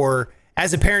questions, or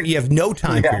as a parent, you have no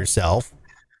time for yourself.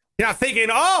 You're not thinking,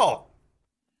 oh,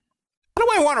 how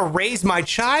do I want to raise my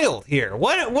child here?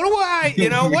 What do I,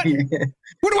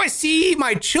 where do I see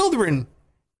my children?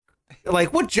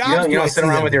 Like, what jobs you do I sit see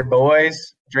around them? with your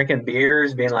boys, drinking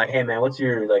beers, being like, hey man, what's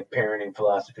your like parenting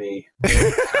philosophy?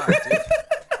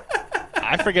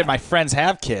 I forget my friends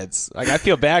have kids. Like, I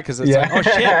feel bad because it's like, oh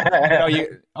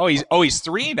shit, he's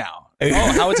 3 now.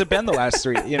 Oh, how has it been the last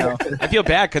 3? I feel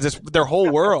bad because it's their whole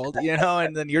world,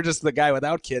 and then you're just the guy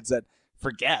without kids that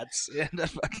forgets and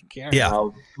fucking cares. Yeah.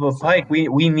 Well, Pike, we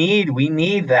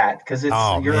need that because it's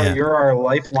you're our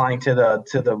lifeline to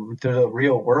the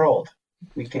real world.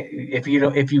 We can't if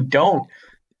you don't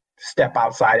step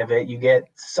outside of it, you get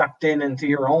sucked into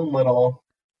your own little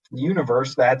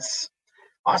universe. That's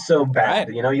also bad.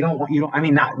 Right. You don't. I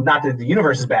mean, not that the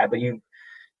universe is bad, but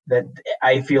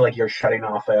I feel like you're shutting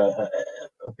off a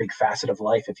big facet of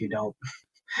life if you don't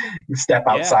step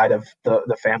outside of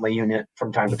the family unit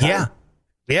from time to time.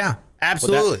 Yeah,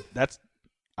 absolutely. Well,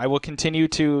 I will continue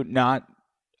to not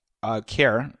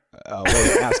care or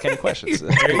ask any questions.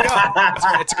 There you go.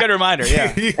 It's a good reminder.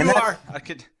 Yeah, You are.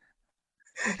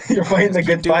 You're fighting the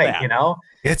good fight, that.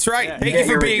 It's right. Yeah. Thank you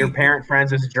for being your parent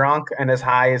friends as drunk and as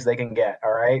high as they can get.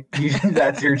 All right,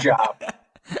 that's your job.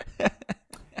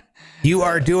 You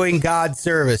are doing God's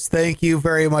service. Thank you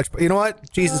very much. You know what?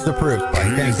 Jesus approves.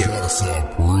 Thank you.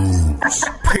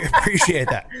 Appreciate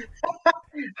that.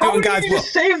 How did you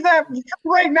just save that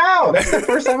right now? That's the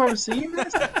first time I'm seeing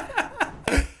this.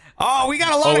 Oh, we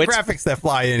got a lot of graphics that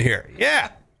fly in here.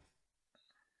 Yeah.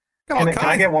 Can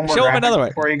I get one more? Show him another one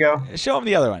before you go. Show him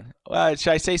the other one.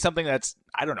 Should I say something that's,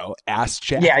 I don't know, ass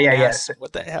chat? Yes.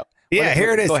 What the hell? Yeah,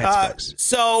 here it is. Go ahead,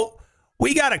 so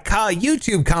we got a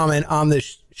YouTube comment on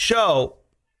this show,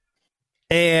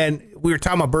 and we were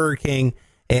talking about Burger King,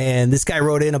 and this guy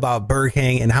wrote in about Burger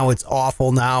King and how it's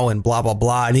awful now and blah, blah,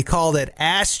 blah. And he called it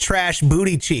ass trash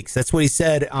booty cheeks. That's what he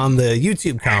said on the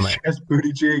YouTube comment. Ass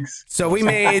booty cheeks. So we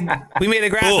made a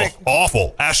graphic. Ugh,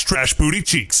 awful. Ass trash booty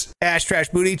cheeks. Ass trash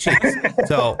booty cheeks.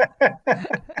 So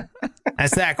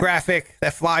that's that graphic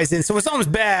that flies in. So it's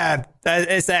almost bad.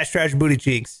 It's ass trash booty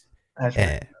cheeks.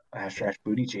 Ass trash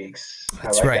booty cheeks.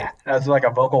 That's like right. That. That's like a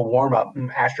vocal warm up.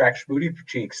 Ass trash booty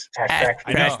cheeks. Ass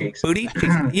trash cheeks. Booty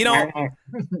cheeks.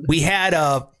 We had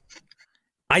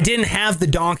I didn't have the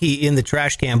donkey in the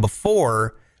trash can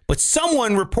before, but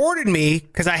someone reported me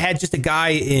because I had just a guy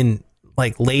in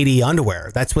like lady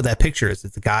underwear. That's what that picture is.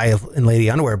 It's a guy in lady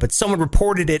underwear, but someone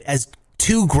reported it as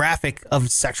too graphic of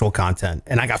sexual content,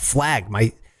 and I got flagged.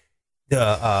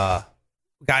 Got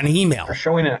an email for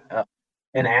showing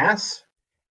an ass.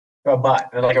 A butt,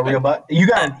 like a real butt. You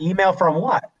got an email from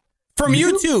what? From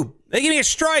YouTube. They gave me a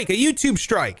YouTube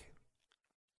strike.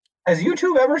 Has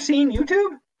YouTube ever seen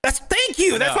YouTube? Thank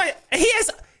you. That's why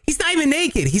he's not even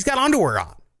naked. He's got underwear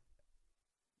on.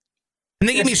 And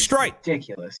they gave me a strike.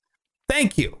 Ridiculous.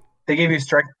 Thank you. They gave you a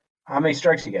strike. How many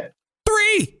strikes you get?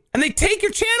 3. And they take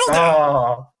your channel down.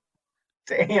 Oh,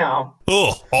 damn.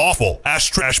 Ugh, awful.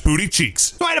 Ask Trash Booty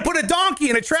Cheeks. So I had to put a donkey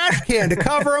in a trash can to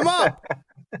cover him up.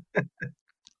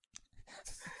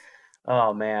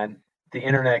 Oh, man. The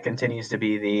internet continues to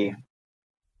be the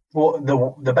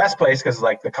best place because,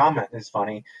 like, the comment is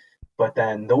funny, but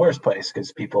then the worst place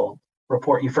because people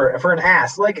report you for an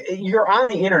ass. Like, you're on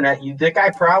the internet. The guy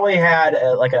probably had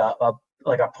a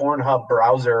Pornhub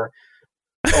browser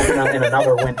open up in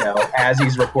another window as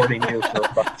he's reporting you for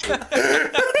a butt cheek.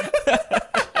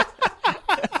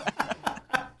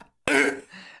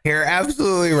 You're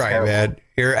absolutely right, man.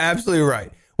 You're absolutely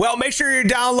right. Well, make sure you're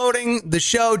downloading the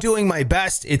show, Doing My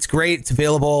Best. It's great. It's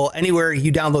available anywhere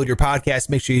you download your podcast.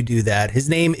 Make sure you do that. His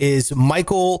name is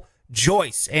Michael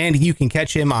Joyce, and you can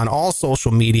catch him on all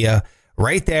social media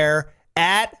right there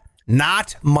at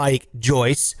Not Mike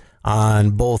Joyce on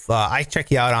both. I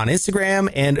check you out on Instagram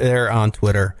and they're on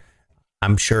Twitter.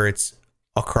 I'm sure it's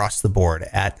across the board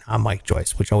at Mike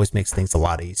Joyce, which always makes things a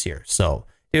lot easier. So,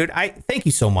 dude, I thank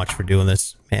you so much for doing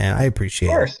this, man. I appreciate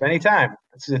it. Of course, anytime.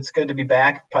 It's good to be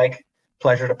back, Pike.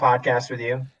 Pleasure to podcast with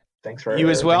you. Thanks for you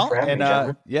as well. For having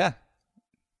me, yeah.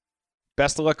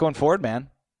 Best of luck going forward, man.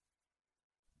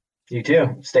 You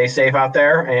too. Stay safe out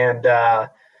there, and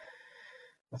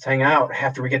let's hang out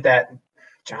after we get that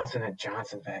Johnson &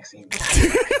 Johnson vaccine.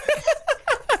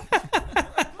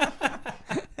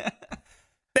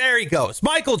 There he goes.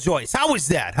 Michael Joyce. How was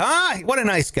that, huh? What a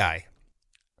nice guy.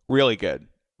 Really good.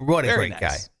 What a great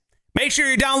guy. Make sure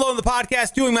you're downloading the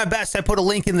podcast, Doing My Best. I put a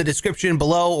link in the description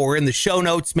below or in the show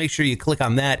notes. Make sure you click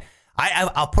on that.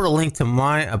 I'll put a link to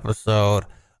my episode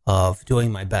of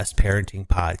Doing My Best Parenting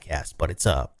Podcast, but it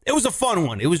was a fun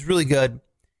one. It was really good,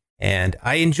 and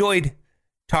I enjoyed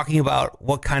talking about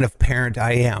what kind of parent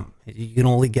I am. You can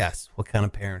only guess what kind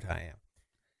of parent I am.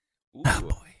 Ooh. Oh,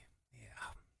 boy. Yeah.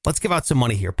 Let's give out some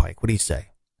money here, Pike. What do you say?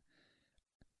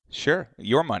 Sure.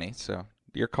 Your money, so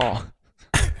your call.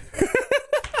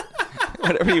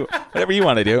 Whatever you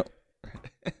want to do.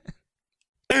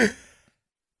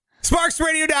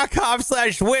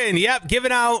 SparksRadio.com/win. Yep,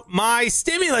 giving out my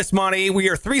stimulus money. We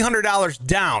are $300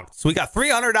 down. So we got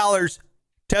 $300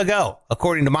 to go.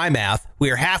 According to my math, we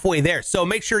are halfway there. So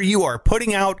make sure you are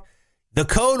putting out the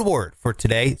code word for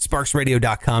today.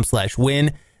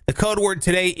 SparksRadio.com/win. The code word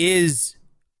today is,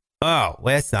 well,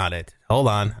 that's not it. Hold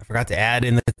on. I forgot to add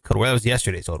in the code word. That was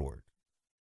yesterday's code word.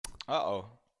 Uh-oh.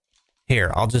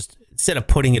 Here, I'll just, instead of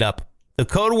putting it up, the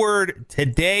code word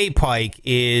today, Pike,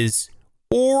 is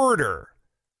order.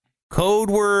 Code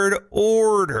word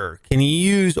order. Can you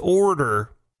use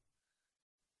order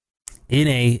in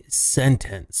a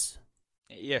sentence?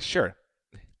 Yeah, sure.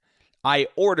 I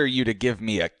order you to give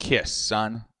me a kiss,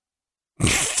 son.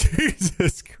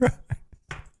 Jesus Christ.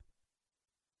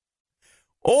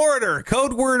 Order.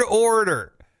 Code word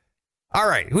order. All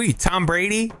right. Who are you, Tom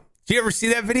Brady? Did you ever see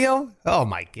that video? Oh,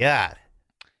 my God.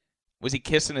 Was he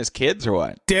kissing his kids or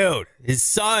what? Dude, his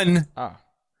son,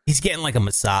 he's getting like a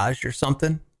massage or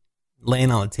something,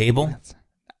 laying on the table.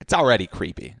 It's already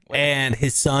creepy. And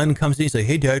his son comes in, he's like,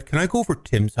 hey, Dad, can I go over to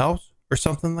Tim's house or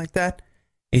something like that?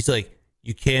 And he's like,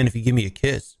 you can if you give me a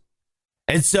kiss.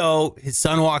 And so his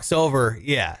son walks over.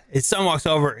 Yeah, his son walks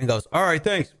over and goes, all right,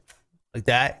 thanks. Like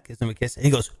that, gives him a kiss. And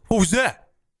he goes, what was that?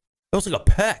 That was like a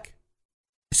peck.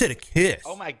 I said a kiss.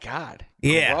 Oh, my God.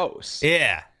 Yeah. Gross.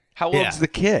 Yeah. How old's the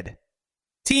kid?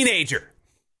 Teenager.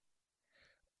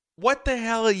 What the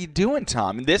hell are you doing,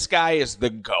 Tom? This guy is the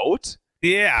GOAT?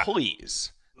 Yeah.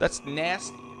 Please. That's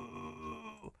nasty.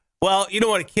 Well, you know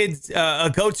what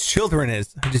a goat's children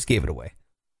is. I just gave it away.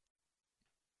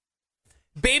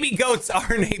 Baby goats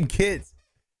are named kids.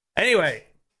 Anyway,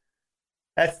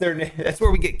 that's their name. That's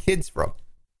where we get kids from.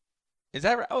 Is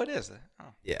that right? Oh, it is. Oh,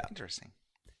 yeah. Interesting.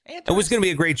 It was going to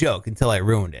be a great joke until I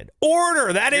ruined it.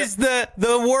 Order. That is the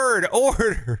word.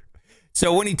 Order.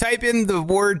 So when you type in the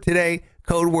word today,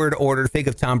 code word order, think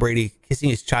of Tom Brady kissing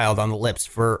his child on the lips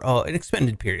for an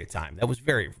extended period of time. That was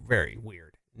very, very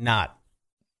weird. Not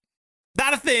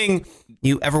a thing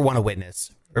you ever want to witness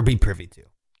or be privy to.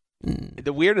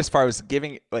 The weirdest part was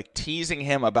teasing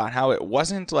him about how it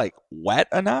wasn't like wet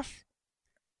enough.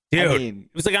 Dude, I mean,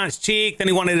 it was like on his cheek, then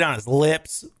he wanted it on his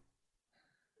lips.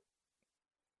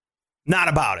 Not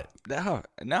about it.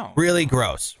 No. Really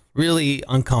gross. Really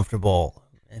uncomfortable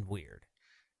and weird.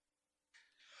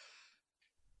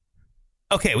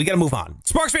 Okay, we got to move on.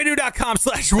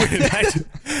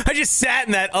 SparksRadio.com/win. I just sat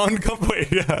in that uncomfortable.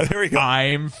 There we go.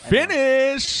 I'm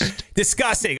finished.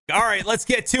 Disgusting. All right, let's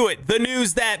get to it. The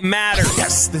news that matters.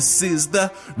 Yes, this is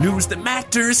the news that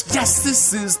matters. Yes,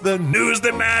 this is the news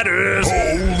that matters.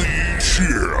 Holy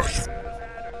shit.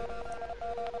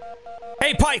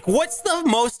 Hey, Pike, what's the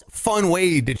most fun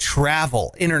way to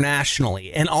travel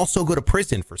internationally and also go to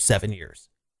prison for 7 years?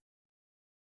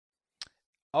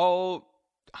 Oh,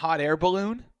 hot air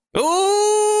balloon?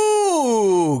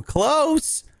 Ooh,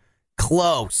 close.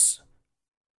 Close.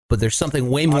 But there's something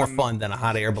way more fun than a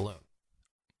hot air balloon.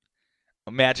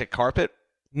 A magic carpet?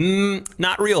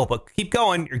 Not real, but keep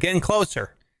going. You're getting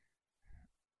closer.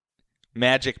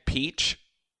 Magic peach?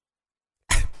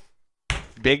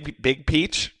 Big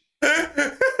peach?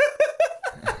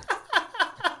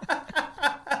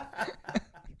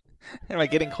 Am I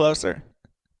getting closer?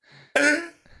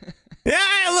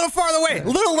 Yeah, a little farther away. A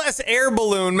little less air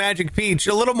balloon, magic peach.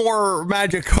 A little more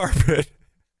magic carpet.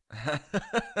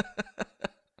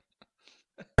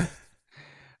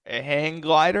 A hang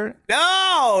glider?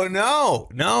 No.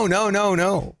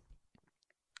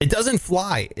 It doesn't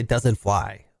fly. It doesn't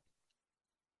fly.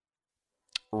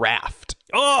 Raft.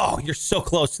 Oh, you're so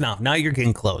close now. Now you're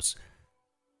getting close.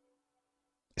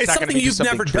 It's something you've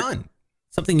never done.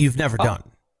 Something you've never done.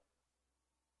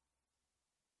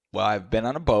 Well, I've been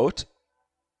on a boat.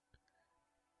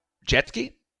 Jet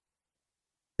ski?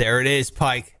 There it is,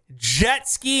 Pike. Jet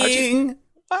skiing.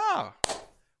 Wow.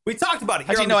 We talked about it.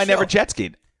 How'd you know I never jet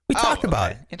skied? We talked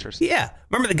about it. Interesting. Yeah.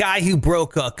 Remember the guy who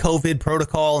broke COVID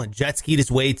protocol and jet skied his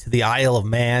way to the Isle of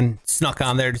Man, snuck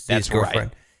on there to see his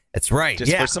girlfriend? Right. That's right.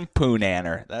 Just for some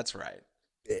poonanner. That's right.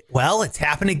 Well, it's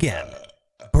happened again.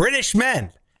 British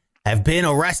men have been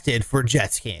arrested for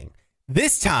jet skiing.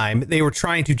 This time, they were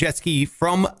trying to jet ski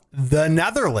from the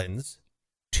Netherlands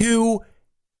to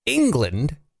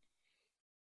England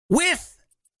with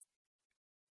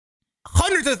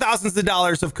hundreds of thousands of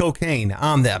dollars of cocaine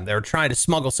on them. They were trying to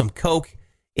smuggle some coke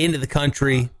into the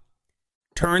country.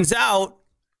 Turns out,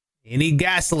 you need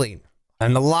gasoline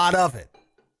and a lot of it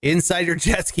inside your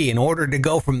jet ski in order to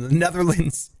go from the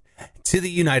Netherlands to the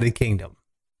United Kingdom.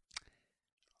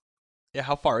 Yeah,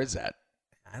 how far is that?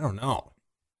 I don't know.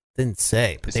 Didn't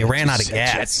say, but they ran out of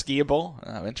gas. Jet skiable?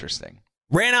 Oh, interesting.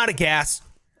 Ran out of gas.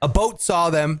 A boat saw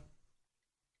them,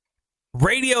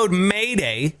 radioed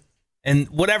Mayday, and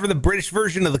whatever the British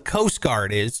version of the Coast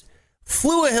Guard is,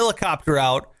 flew a helicopter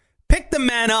out, picked the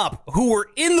men up who were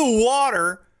in the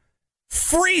water,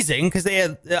 freezing because they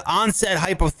had onset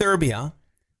hypothermia,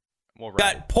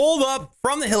 got pulled up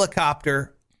from the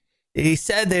helicopter. He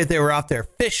said that they were out there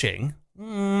fishing,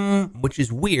 which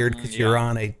is weird because you're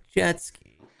on a jet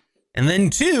ski. And then,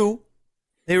 two,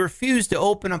 they refused to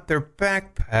open up their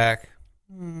backpack.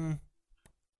 You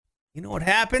know what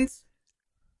happens?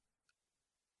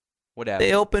 What happened?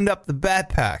 They opened up the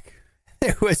backpack.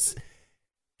 There was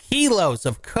kilos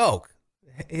of coke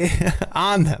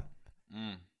on them.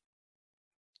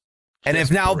 And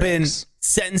have now been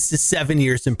sentenced to 7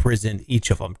 years in prison, each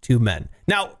of them, 2 men.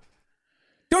 Now,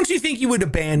 don't you think you would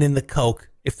abandon the coke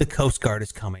if the Coast Guard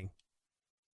is coming?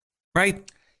 Right?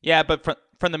 Yeah, but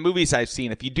from the movies I've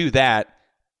seen, if you do that,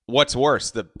 what's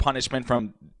worse, the punishment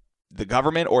from the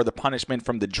government or the punishment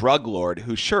from the drug lord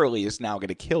who surely is now going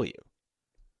to kill you?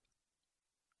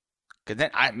 Because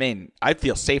then, I mean, I'd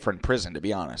feel safer in prison, to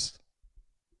be honest.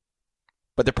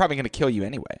 But they're probably going to kill you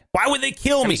anyway. Why would they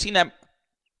kill me? Have you seen that?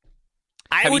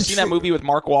 Have you seen that movie with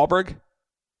Mark Wahlberg?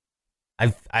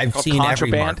 I've seen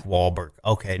every Mark Wahlberg.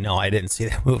 Okay, no, I didn't see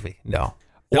that movie. No.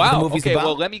 Wow. Okay,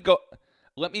 well, let me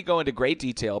go into great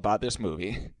detail about this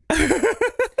movie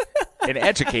and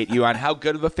educate you on how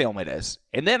good of a film it is.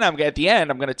 And then at the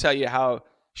end, I'm going to tell you how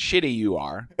shitty you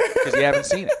are because you haven't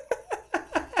seen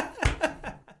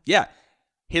it. Yeah.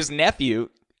 His nephew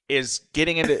is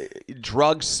getting into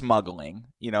drug smuggling.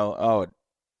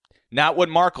 Not what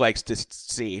Mark likes to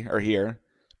see or hear,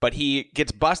 but he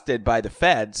gets busted by the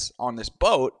feds on this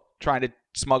boat trying to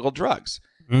smuggle drugs.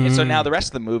 And so now the rest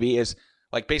of the movie is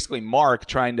like basically Mark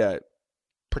trying to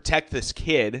protect this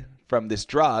kid from this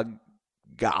drug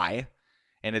guy,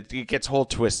 and it gets whole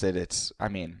twisted.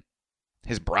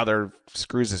 His brother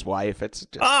screws his wife. It's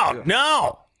just,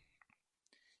 no,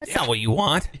 that's not what you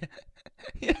want.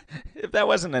 Yeah, if that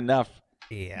wasn't enough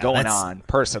going on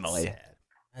personally,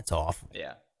 that's awful.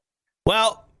 Yeah.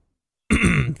 Well,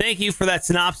 thank you for that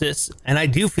synopsis, and I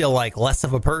do feel like less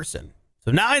of a person.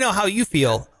 So now I know how you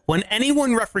feel when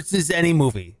anyone references any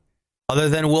movie other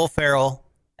than Will Ferrell,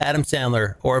 Adam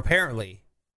Sandler, or apparently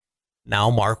now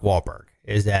Mark Wahlberg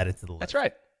is added to the list. That's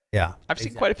right. Yeah. I've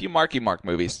seen quite a few Marky Mark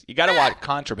movies. You got to watch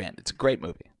Contraband. It's a great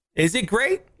movie. Is it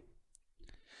great?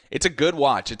 It's a good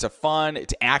watch. It's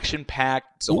it's action packed.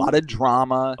 It's a lot of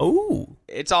drama. Oh,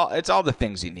 it's all the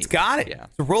things you need. It's got it. Yeah.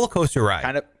 It's a roller coaster ride.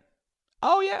 Kind of.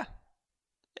 Oh yeah.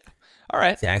 All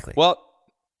right. Exactly. Well,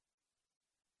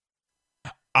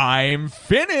 I'm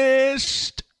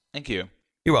finished. Thank you.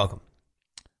 You're welcome.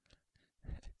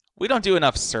 We don't do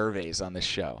enough surveys on this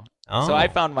show. Oh. So I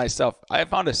found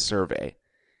a survey.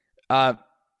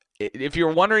 If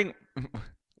you're wondering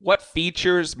what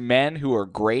features men who are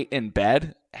great in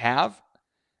bed have,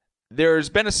 there's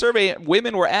been a survey.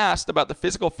 Women were asked about the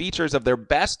physical features of their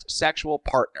best sexual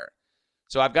partner.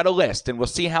 So I've got a list, and we'll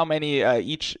see how many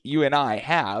each you and I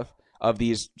have of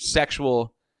these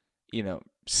sexual,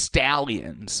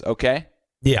 stallions, okay?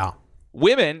 Yeah.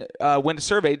 Women, when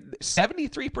surveyed,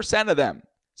 73% of them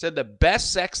said the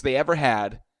best sex they ever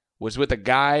had was with a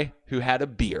guy who had a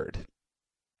beard.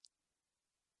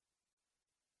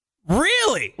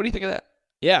 Really? What do you think of that?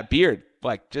 Yeah, beard.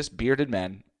 Like, just bearded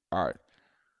men are...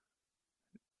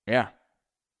 Yeah.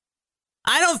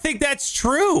 I don't think that's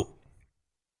true.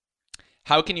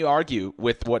 How can you argue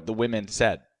with what the women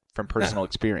said from personal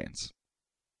experience?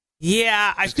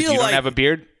 Yeah, I Just 'cause feel you like... don't have a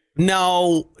beard?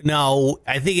 No.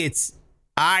 I think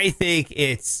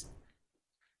it's...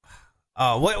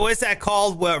 what's that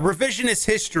called? Well, revisionist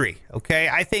history, okay?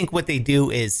 I think what they do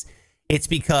is it's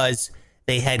because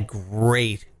they had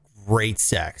great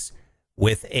sex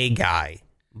with a guy,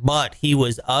 but he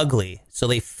was ugly. So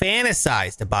they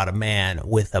fantasized about a man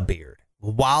with a beard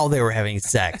while they were having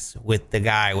sex with the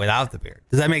guy without the beard.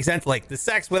 Does that make sense? Like, the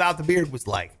sex without the beard was,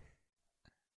 like,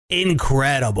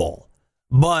 incredible.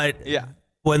 But Yeah.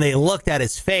 when they looked at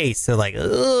his face, they're like,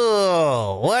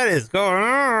 "Oh, what is going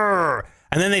on?"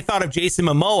 And then they thought of Jason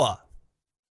Momoa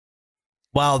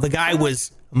while the guy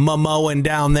was Momoing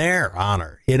down there on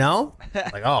her,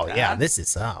 Like, oh, yeah,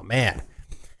 oh, man.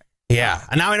 Yeah.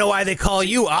 And now I know why they call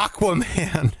you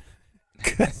Aquaman.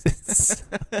 'Cause it's...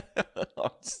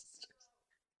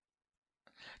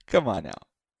 Come on now.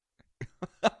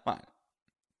 Come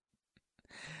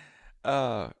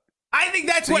on. I think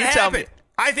that's So what you tell happened. me-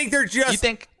 I think they're just... You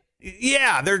think...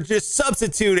 Yeah, they're just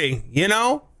substituting,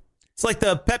 It's like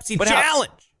the Pepsi But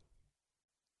challenge.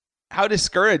 How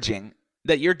discouraging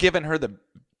that you're giving her the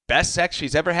best sex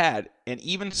she's ever had, and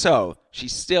even so, she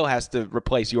still has to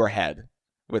replace your head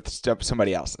with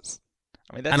somebody else's.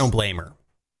 I mean, I don't blame her.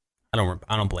 I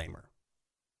don't blame her.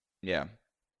 Yeah.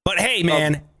 But hey,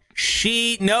 man,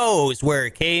 she knows where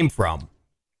it came from.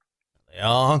 They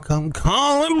all come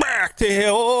calling back to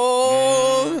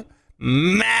old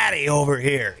Maddie over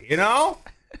here, They're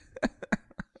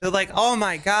like, "Oh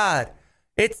my God,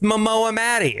 it's Momoa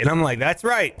Maddie," and I'm like, "That's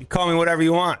right. You call me whatever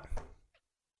you want.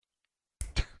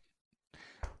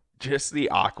 Just the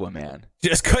Aquaman.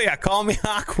 Just call me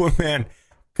Aquaman,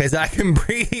 because I can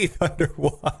breathe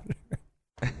underwater."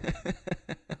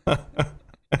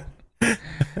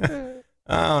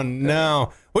 Oh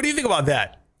no! What do you think about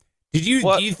that? Do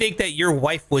you think that your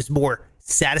wife was more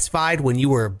satisfied when you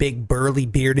were a big burly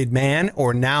bearded man,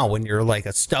 or now when you're like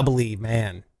a stubbly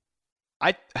man?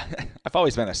 I've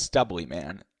always been a stubbly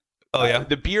man. Oh yeah,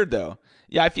 the beard though.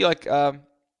 Yeah, I feel like I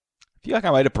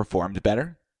might have performed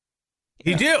better.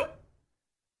 You do.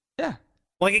 Yeah,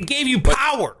 like it gave you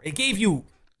power. It gave you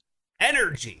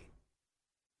energy.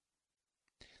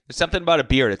 There's something about a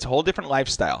beard. It's a whole different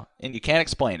lifestyle, and you can't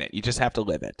explain it. You just have to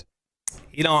live it.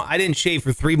 I didn't shave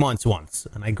for 3 months once,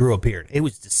 and I grew a beard. It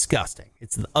was disgusting.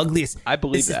 It's the ugliest. I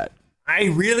believe that. I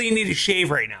really need to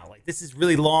shave right now. Like, this is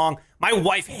really long. My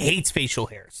wife hates facial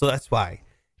hair, so that's why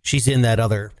she's in that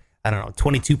other,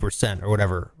 22% or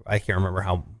whatever. I can't remember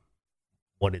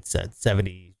what it said,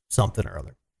 70 something or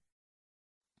other.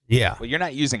 Yeah. Well, you're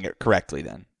not using it correctly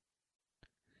then.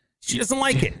 She doesn't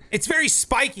like it. It's very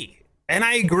spiky, and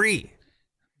I agree.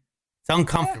 It's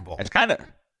uncomfortable. It's kind of,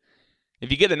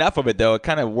 if you get enough of it though, it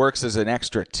kind of works as an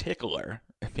extra tickler,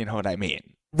 if you know what I mean.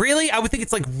 Really? I would think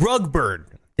it's like rug burn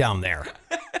down there.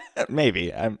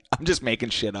 Maybe. I'm just making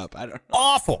shit up. I don't know.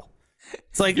 Awful.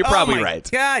 It's like, you're probably oh my right.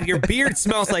 God, your beard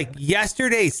smells like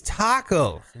yesterday's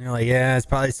tacos. And you're like, yeah, it's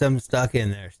probably something stuck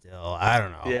in there still. I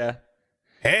don't know. Yeah.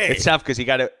 Hey. It's tough because you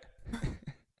got to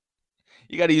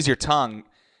use your tongue,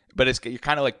 but you're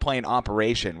kind of like playing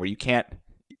Operation where you got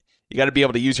to be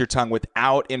able to use your tongue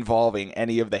without involving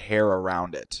any of the hair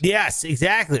around it. Yes,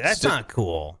 exactly. That's not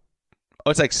cool.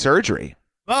 Oh, it's like surgery.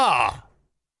 Oh.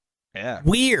 Yeah.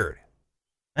 Weird.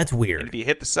 That's weird. And if you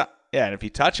hit the side, and if you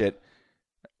touch it,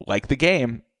 like the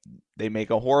game, they make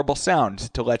a horrible sound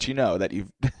to let you know that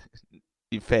you've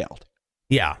failed.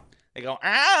 Yeah. They go,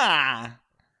 ah.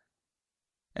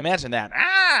 Imagine that.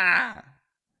 Ah.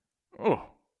 Oh.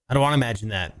 I don't want to imagine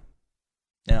that.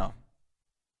 No.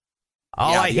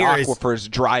 All I hear is aquifers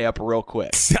dry up real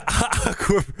quick.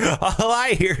 all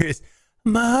I hear is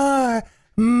more,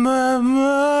 more,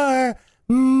 more.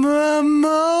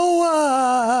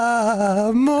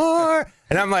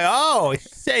 And I'm like, oh, he's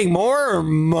saying more or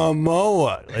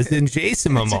Momoa? As in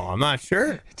Jason Momoa. I'm not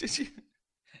sure.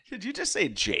 Did you just say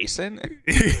Jason?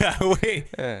 Yeah, wait.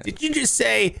 Did you just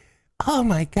say, oh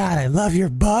my God, I love your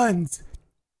buns?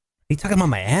 Are you talking about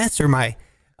my ass or my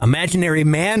imaginary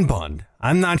man bun?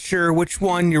 I'm not sure which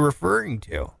one you're referring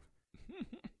to.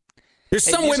 There's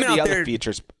some women out there.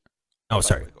 Features. Oh,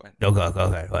 sorry. Go ahead. No, go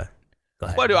ahead.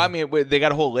 What I mean, they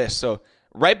got a whole list. So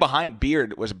right behind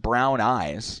beard was brown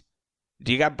eyes.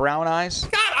 Do you got brown eyes?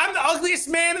 God, I'm the ugliest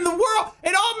man in the world.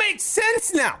 It all makes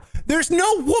sense now. There's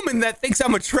no woman that thinks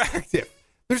I'm attractive.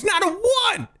 There's not a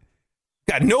one.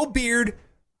 Got no beard.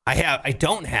 I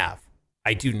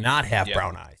do not have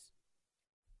brown eyes.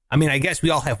 I mean, I guess we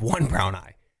all have one brown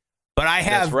eye, but I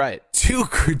have That's right. two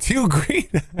green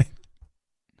eyes.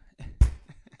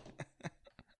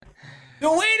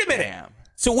 So wait a minute. Damn.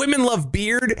 So women love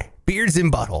beards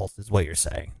and buttholes is what you're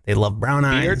saying. They love brown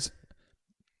eyes. Beards,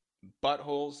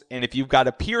 buttholes, and if you've got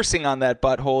a piercing on that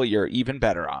butthole, you're even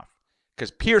better off.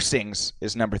 Because piercings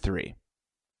is number 3.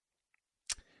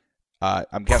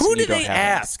 I'm guessing Who did you don't they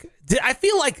have ask? I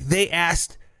feel like they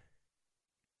asked.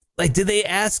 Like, did they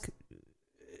ask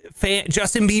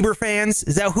Justin Bieber fans?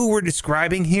 Is that who we're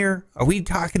describing here? Are we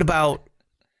talking about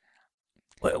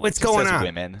what's going on?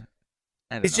 Women.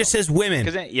 It just says women.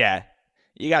 Yeah,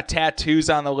 you got tattoos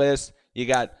on the list. You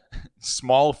got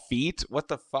small feet. What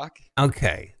the fuck?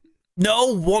 Okay.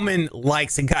 No woman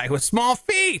likes a guy with small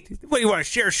feet. What, do you want to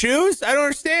share shoes? I don't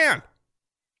understand.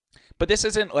 But this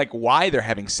isn't like why they're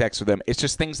having sex with them. It's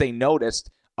just things they noticed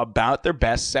about their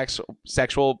best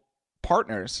sexual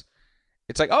partners.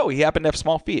 It's like, oh, he happened to have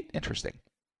small feet. Interesting.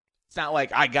 It's not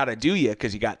like I got to do you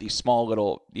because you got these small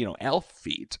little, elf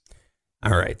feet.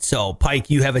 All right. So, Pike,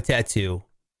 you have a tattoo.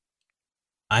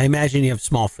 I imagine you have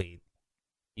small feet.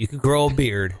 You could grow a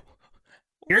beard.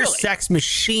 You're Really? a sex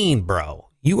machine, bro.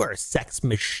 You are a sex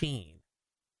machine.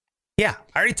 Yeah.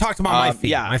 I already talked about my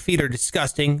feet. Yeah. My feet are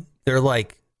disgusting. They're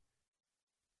like,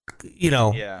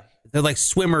 they're like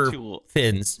swimmer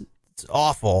fins. It's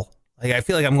awful. Like, I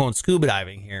feel like I'm going scuba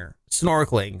diving here,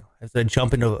 snorkeling as I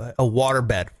jump into a water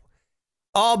bed.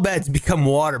 All beds become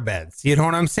water beds. You know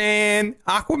what I'm saying?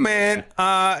 Aquaman.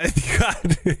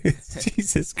 God,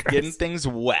 Jesus Christ. Getting things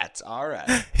wet. All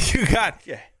right.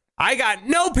 I got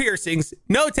no piercings,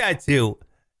 no tattoo,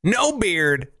 no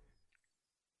beard,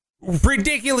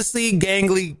 ridiculously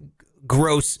gangly,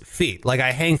 gross feet. Like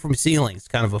I hang from ceilings,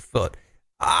 kind of a foot.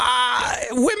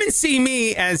 Women see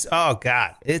me as, oh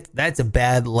God, that's a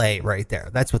bad lay right there.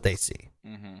 That's what they see.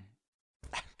 Mm-hmm.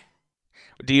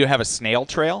 Do you have a snail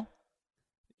trail?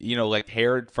 Like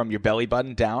hair from your belly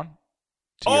button down?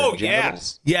 Oh, yeah.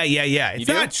 Yeah. It's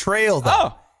not a trail, though.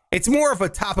 Oh. It's more of a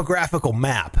topographical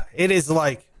map. It is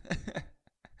like,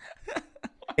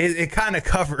 it kind of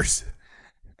covers.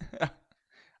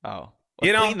 Oh.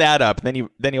 Well, clean that up. Then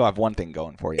you'll have one thing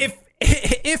going for you.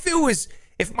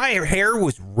 If my hair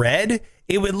was red,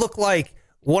 it would look like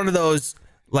one of those,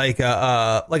 like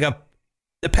a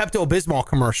Pepto-Bismol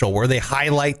commercial where they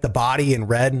highlight the body in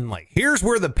red and like, here's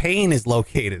where the pain is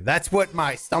located. That's what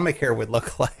my stomach hair would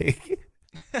look like.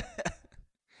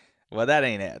 Well, that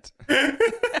ain't it.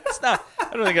 It's not.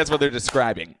 I don't think that's what they're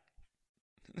describing.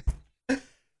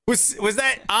 Was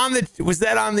that on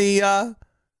the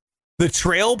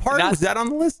trail part? Was that on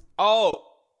the list? Oh,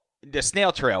 the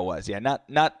snail trail was, yeah,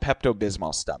 not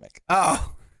Pepto-Bismol stomach.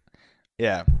 Oh,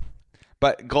 yeah,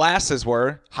 but glasses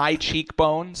were high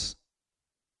cheekbones,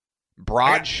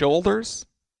 broad shoulders.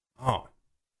 Oh,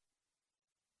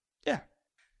 yeah.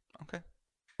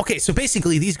 Okay. So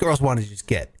basically, these girls want to just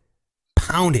get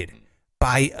pounded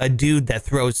by a dude that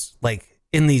throws like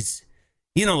in these,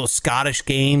 those Scottish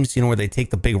games, where they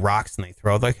take the big rocks and they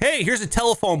throw. Like, hey, here's a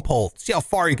telephone pole. See how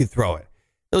far you can throw it.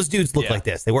 Those dudes look like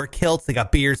this. They wear kilts. They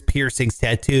got beards, piercings,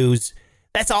 tattoos.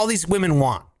 That's all these women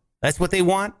want. That's what they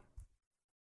want.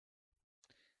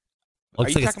 Are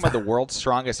you talking about the world's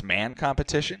strongest man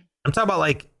competition? I'm talking about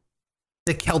like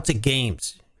the Celtic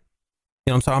Games.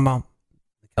 You know what I'm talking about?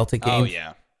 The Celtic Games. Oh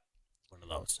yeah, one of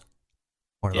those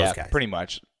guys. Yeah, pretty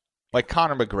much. Like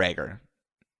Conor McGregor.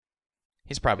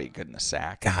 He's probably good in the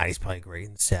sack. God, he's probably great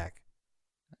in the sack.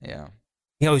 Yeah.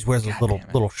 He always wears those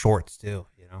little shorts too.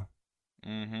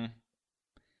 Mm-hmm.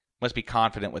 Must be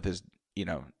confident with his,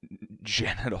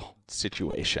 genital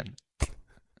situation.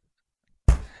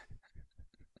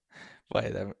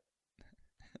 Boy,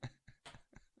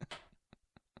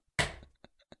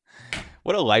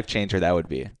 what a life changer that would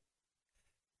be.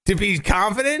 To be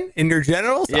confident in your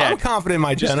genitals? Yeah. I'm confident in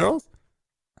my genitals.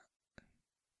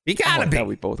 You gotta be.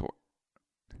 We both were.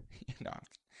 No.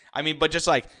 I mean, but just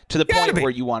like to the point where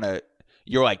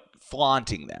you're like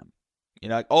flaunting them. You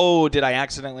know, like, oh, did I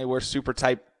accidentally wear super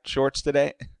tight shorts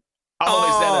today?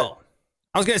 I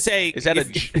was going to say, is that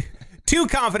too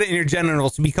confident in your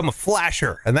genitals to become a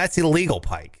flasher, and that's illegal,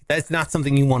 Pike. That's not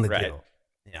something you want to do.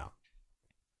 Yeah.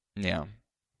 Yeah.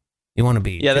 You want to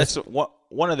be. Yeah, that's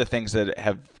one of the things that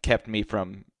have kept me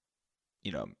from,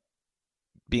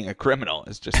 being a criminal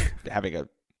is just having a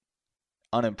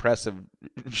unimpressive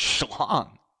schlong.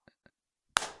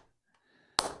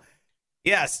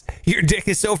 Yes, your dick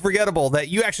is so forgettable that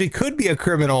you actually could be a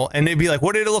criminal, and they'd be like,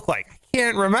 what did it look like? I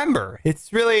can't remember.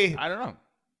 It's really... I don't know.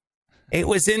 It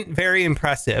wasn't very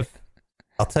impressive.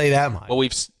 I'll tell you that much. Well,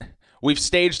 we've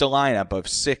staged a lineup of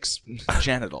 6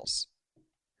 genitals.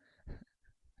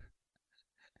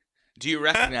 Do you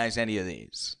recognize any of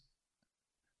these?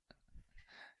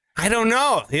 I don't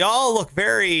know. They all look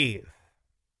very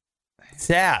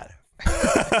sad.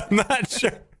 I'm not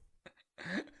sure.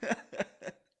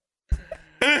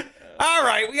 All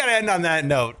right, we got to end on that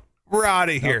note. We're out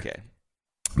of here. Okay.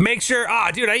 Make sure,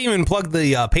 dude, I even plugged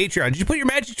the Patreon. Did you put your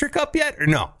magic trick up yet, or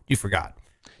no? You forgot.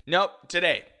 Nope,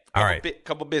 today. All right.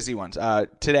 Couple busy ones.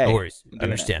 Today. No worries. I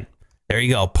understand. There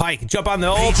you go. Pike, jump on the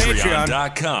old Patreon.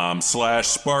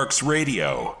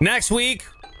 Patreon.com/SparksRadio. Next week,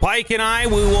 Pike and I,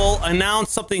 we will announce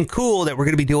something cool that we're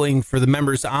going to be doing for the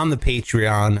members on the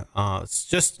Patreon. It's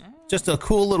just a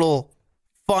cool little,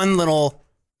 fun little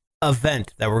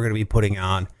event that we're going to be putting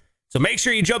on. So make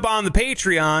sure you jump on the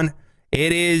Patreon.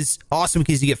 It is awesome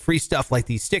because you get free stuff like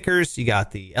these stickers. You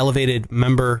got the elevated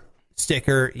member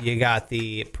sticker. You got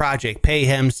the Project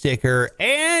Payhem sticker.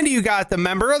 And you got the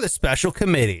member of the special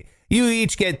committee. You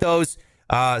each get those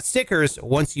stickers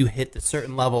once you hit the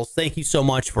certain levels. Thank you so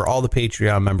much for all the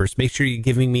Patreon members. Make sure you're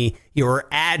giving me your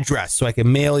address so I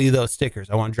can mail you those stickers.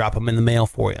 I want to drop them in the mail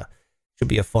for you. Should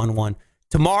be a fun one.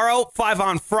 Tomorrow, 5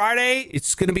 on Friday,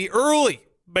 it's going to be early.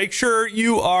 Make sure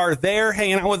you are there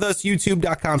hanging out with us.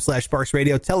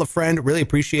 YouTube.com/SparksRadio. Tell a friend. Really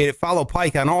appreciate it. Follow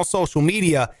Pike on all social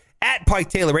media at Pike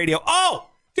Taylor Radio. Oh,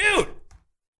 dude,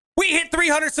 we hit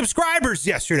 300 subscribers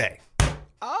yesterday.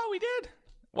 Oh, we did.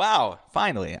 Wow.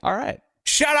 Finally. All right.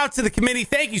 Shout out to the committee.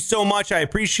 Thank you so much. I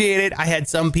appreciate it. I had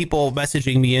some people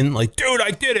messaging me in like, dude,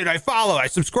 I did it. I followed. I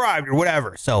subscribed or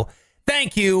whatever. So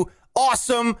thank you.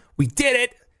 Awesome. We did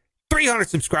it. 300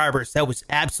 subscribers. That was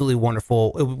absolutely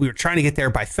wonderful. We were trying to get there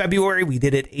by February. We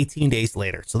did it 18 days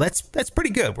later. So that's pretty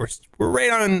good. We're right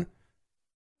on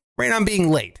being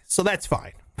late. So that's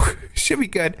fine. Should be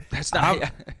good. That's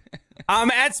not.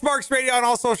 I'm at Sparks Radio on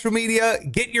all social media.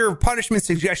 Get your punishment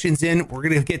suggestions in. We're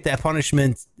going to get that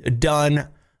punishment done.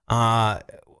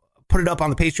 Put it up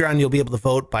on the Patreon. You'll be able to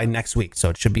vote by next week.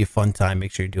 So it should be a fun time.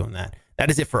 Make sure you're doing that. That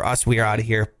is it for us. We are out of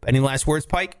here. Any last words,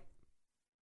 Pike?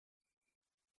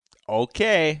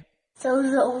 Okay.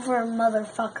 Show's over,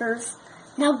 motherfuckers.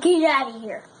 Now get out of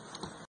here.